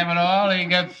can't have it all, he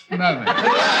gets nothing.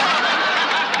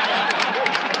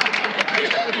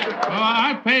 Well,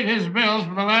 I paid his bills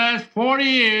for the last 40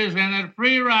 years, and that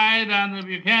free ride on the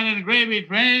Buchanan gravy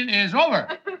train is over.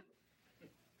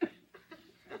 Did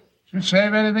you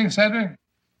save anything, Cedric?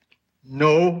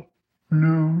 No.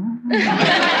 No.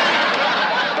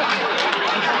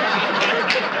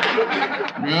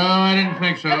 No, I didn't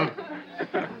think so.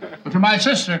 But to my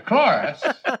sister, Cloris.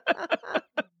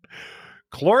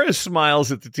 Cloris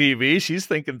smiles at the TV. She's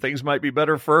thinking things might be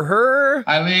better for her.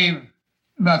 I leave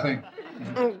nothing.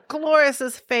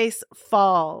 Cloris's face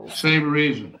falls. Same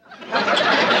reason. To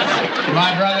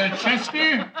my brother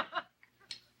Chester,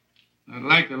 I'd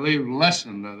like to leave less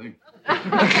than nothing.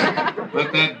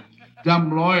 But that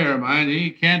dumb lawyer of mine,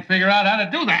 he can't figure out how to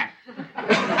do that.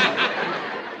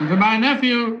 And to my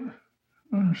nephew,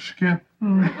 Skip,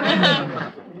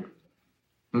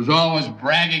 who's always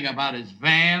bragging about his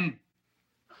van,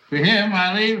 to him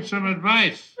I leave some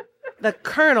advice. The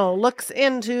Colonel looks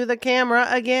into the camera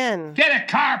again. Get a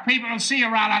car, people will see you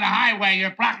around on the highway.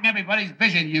 You're blocking everybody's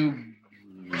vision, you...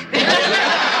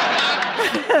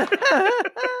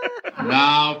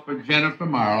 Now for Jennifer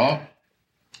Marlowe.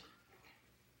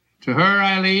 To her,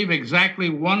 I leave exactly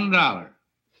 $1.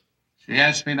 She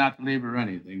asked me not to leave her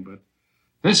anything, but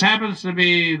this happens to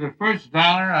be the first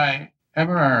dollar I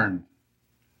ever earned.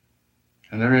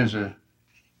 And there is a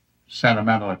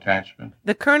sentimental attachment.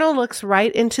 The Colonel looks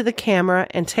right into the camera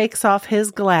and takes off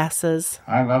his glasses.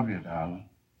 I love you, darling.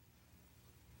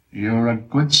 You're a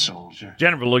good soldier.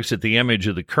 Jennifer looks at the image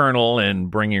of the Colonel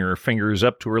and, bringing her fingers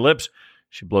up to her lips,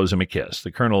 she blows him a kiss.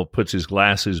 The Colonel puts his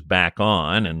glasses back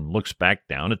on and looks back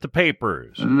down at the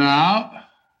papers. Now,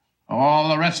 all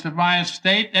the rest of my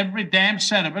estate, every damn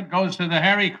cent of it goes to the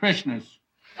Hare Krishnas.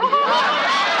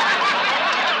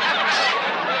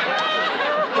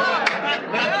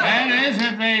 That is,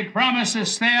 if they promise to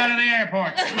stay out of the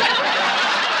airport.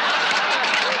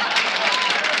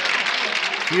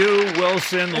 Hugh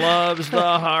Wilson loves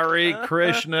the Hare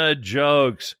Krishna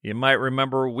jokes. You might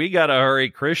remember we got a Hare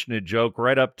Krishna joke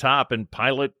right up top in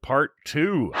Pilot Part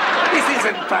 2. This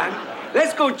isn't fun.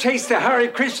 Let's go chase the Hare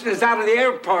Krishnas out of the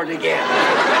airport again.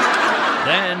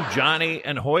 Then Johnny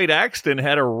and Hoyt Axton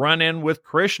had a run-in with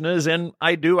Krishnas in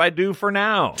I Do for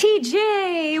Now.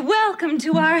 TJ, welcome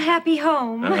to our happy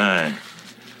home. Hi.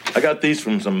 I got these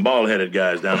from some bald-headed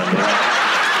guys down in the...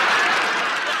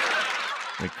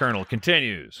 The Colonel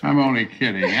continues. I'm only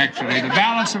kidding. Actually, the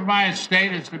balance of my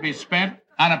estate is to be spent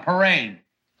on a parade.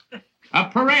 A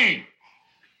parade!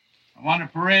 I want a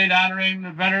parade honoring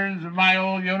the veterans of my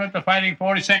old unit, the Fighting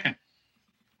 42nd.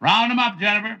 Round them up,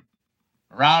 Jennifer.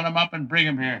 Round them up and bring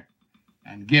them here.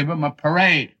 And give them a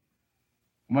parade.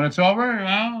 When it's over,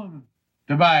 well,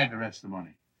 divide the rest of the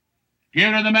money.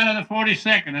 Give it to the men of the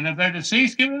 42nd, and if they're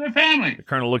deceased, give it to their family. The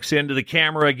Colonel looks into the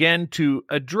camera again to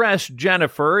address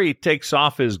Jennifer. He takes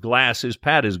off his glasses.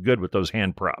 Pat is good with those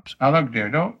hand props. Now, look, dear,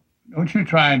 don't you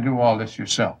try and do all this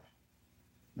yourself.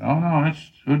 No,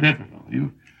 it's too difficult.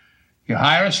 You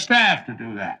hire a staff to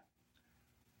do that.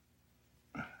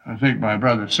 I think my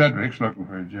brother Cedric's looking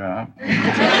for a job.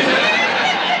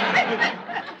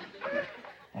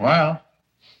 Well,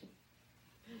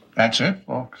 that's it,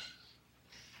 folks.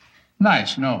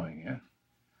 Nice knowing you.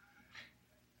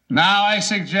 Now I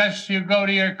suggest you go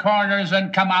to your corners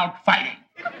and come out fighting.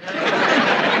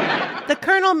 The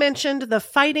Colonel mentioned the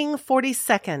Fighting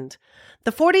 42nd.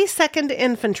 The 42nd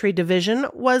Infantry Division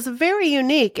was very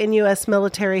unique in U.S.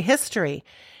 military history.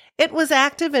 It was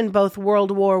active in both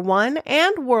World War I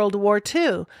and World War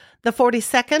II. The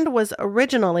 42nd was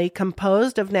originally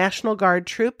composed of National Guard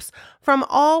troops from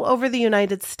all over the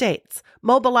United States,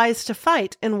 mobilized to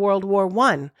fight in World War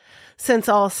I. Since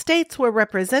all states were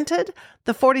represented,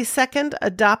 the 42nd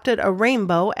adopted a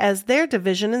rainbow as their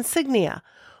division insignia.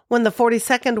 When the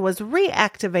 42nd was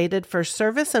reactivated for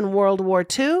service in World War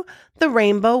II, the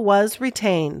rainbow was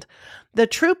retained. The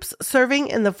troops serving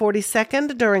in the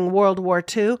 42nd during World War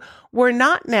II were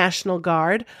not National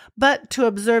Guard, but to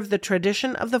observe the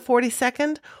tradition of the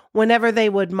 42nd, whenever they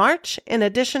would march, in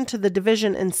addition to the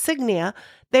division insignia,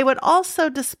 they would also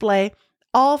display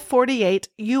all 48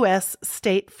 U.S.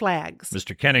 state flags.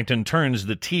 Mr. Kennington turns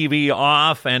the TV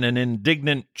off, and an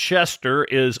indignant Chester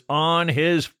is on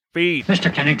his feet.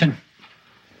 Mr. Kennington,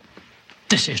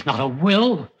 this is not a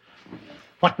will.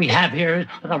 What we have here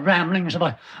are the ramblings of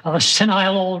a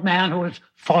senile old man who has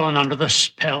fallen under the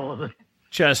spell of it.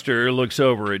 Chester looks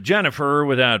over at Jennifer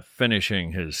without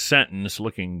finishing his sentence.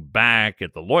 Looking back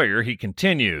at the lawyer, he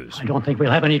continues. I don't think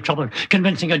we'll have any trouble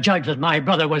convincing a judge that my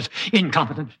brother was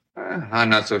incompetent. I'm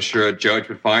not so sure a judge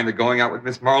would find that going out with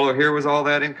Miss Marlowe here was all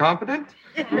that incompetent.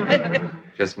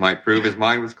 Just might prove his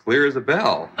mind was clear as a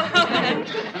bell.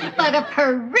 But a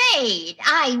parade,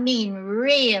 I mean,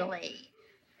 really.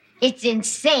 It's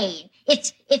insane.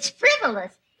 It's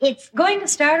frivolous. It's going to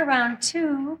start around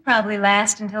 2, probably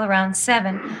last until around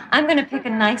 7. I'm going to pick a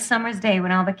nice summer's day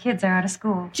when all the kids are out of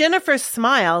school. Jennifer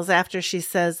smiles after she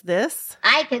says this.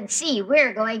 I can see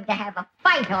we're going to have a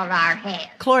fight on our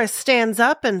hands. Cloris stands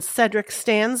up and Cedric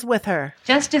stands with her.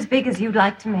 Just as big as you'd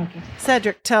like to make it.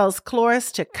 Cedric tells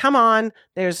Cloris to come on.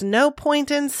 There's no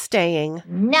point in staying.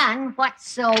 None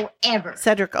whatsoever.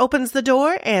 Cedric opens the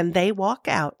door and they walk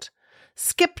out.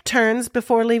 Skip turns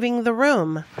before leaving the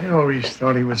room. I always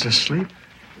thought he was asleep.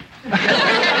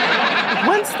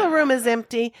 Once the room is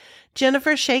empty,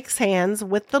 Jennifer shakes hands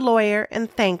with the lawyer and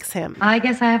thanks him. I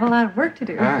guess I have a lot of work to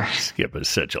do. Skip is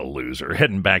such a loser,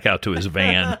 heading back out to his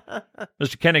van.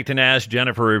 Mr. Kennington asks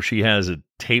Jennifer if she has a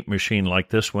tape machine like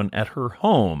this one at her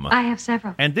home. I have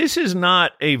several. And this is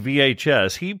not a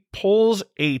VHS. He pulls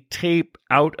a tape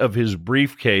out of his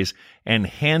briefcase and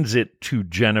hands it to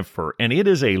Jennifer. And it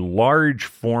is a large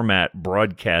format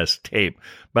broadcast tape.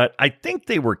 But I think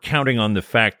they were counting on the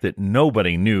fact that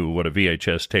nobody knew what a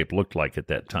VHS tape looked like at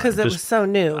that time. Because it was so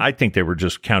new. I think they were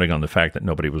just counting on the fact that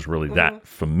nobody was really that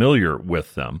familiar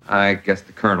with them. I guess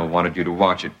the Colonel wanted you to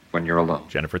watch it when you're alone.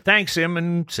 Jennifer thanks him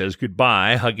and says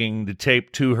goodbye. Hugging the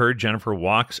tape to her, Jennifer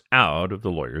walks out of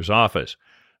the lawyer's office.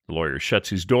 The lawyer shuts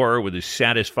his door with a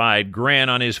satisfied grin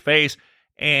on his face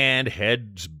and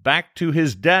heads back to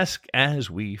his desk as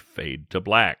we fade to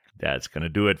black. That's going to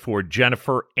do it for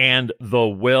Jennifer and the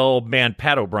Will. Man,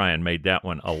 Pat O'Brien made that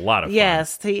one a lot of fun.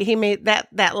 Yes, he made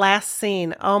that last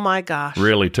scene. Oh, my gosh.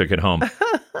 Really took it home.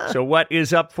 So what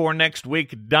is up for next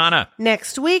week, Donna?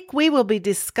 Next week, we will be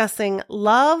discussing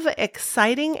Love,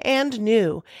 Exciting, and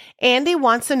New. Andy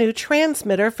wants a new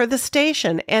transmitter for the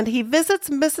station, and he visits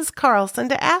Mrs. Carlson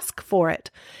to ask for it.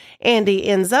 Andy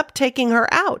ends up taking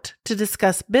her out to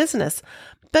discuss business,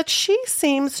 but she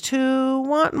seems to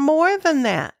want more than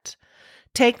that.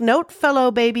 Take note, fellow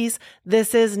babies,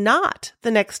 this is not the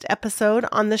next episode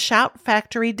on the Shout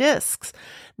Factory discs.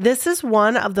 This is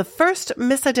one of the first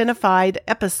misidentified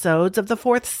episodes of the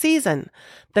 4th season.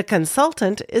 The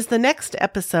Consultant is the next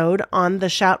episode on the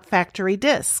Shout Factory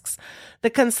discs. The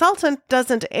Consultant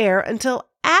doesn't air until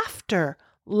after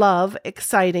Love,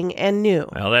 Exciting, and New.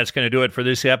 Well, that's going to do it for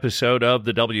this episode of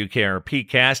the WKRP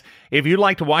Cast. If you'd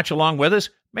like to watch along with us,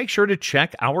 make sure to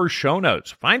check our show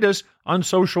notes. Find us on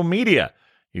social media.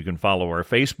 You can follow our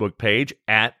Facebook page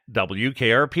at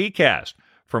WKRPcast.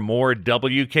 For more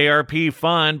WKRP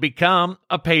fun, become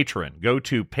a patron. Go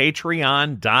to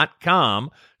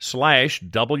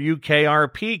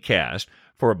patreon.com/WKRPcast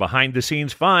for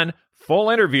behind-the-scenes fun, full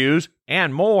interviews,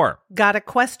 and more. Got a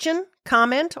question,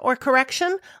 comment, or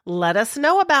correction? Let us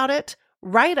know about it.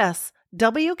 Write us,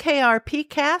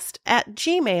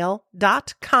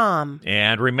 WKRPcast@gmail.com.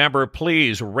 And remember,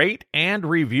 please rate and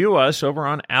review us over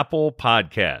on Apple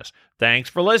Podcasts. Thanks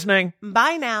for listening.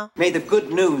 Bye now. May the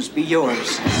good news be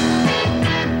yours.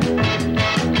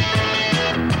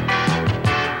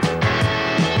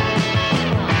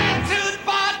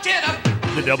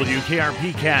 The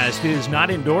WKRP Cast is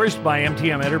not endorsed by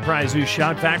MTM Enterprises,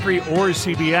 Shout Factory, or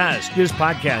CBS. This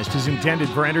podcast is intended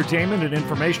for entertainment and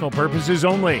informational purposes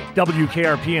only.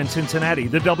 WKRP in Cincinnati,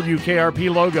 the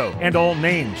WKRP logo, and all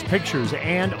names, pictures,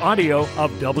 and audio of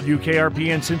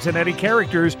WKRP in Cincinnati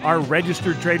characters are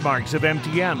registered trademarks of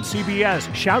MTM, CBS,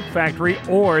 Shout Factory,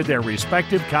 or their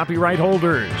respective copyright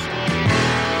holders.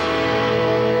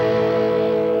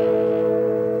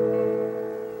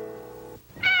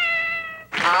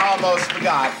 I almost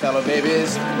forgot, fellow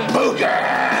babies.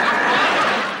 Booger!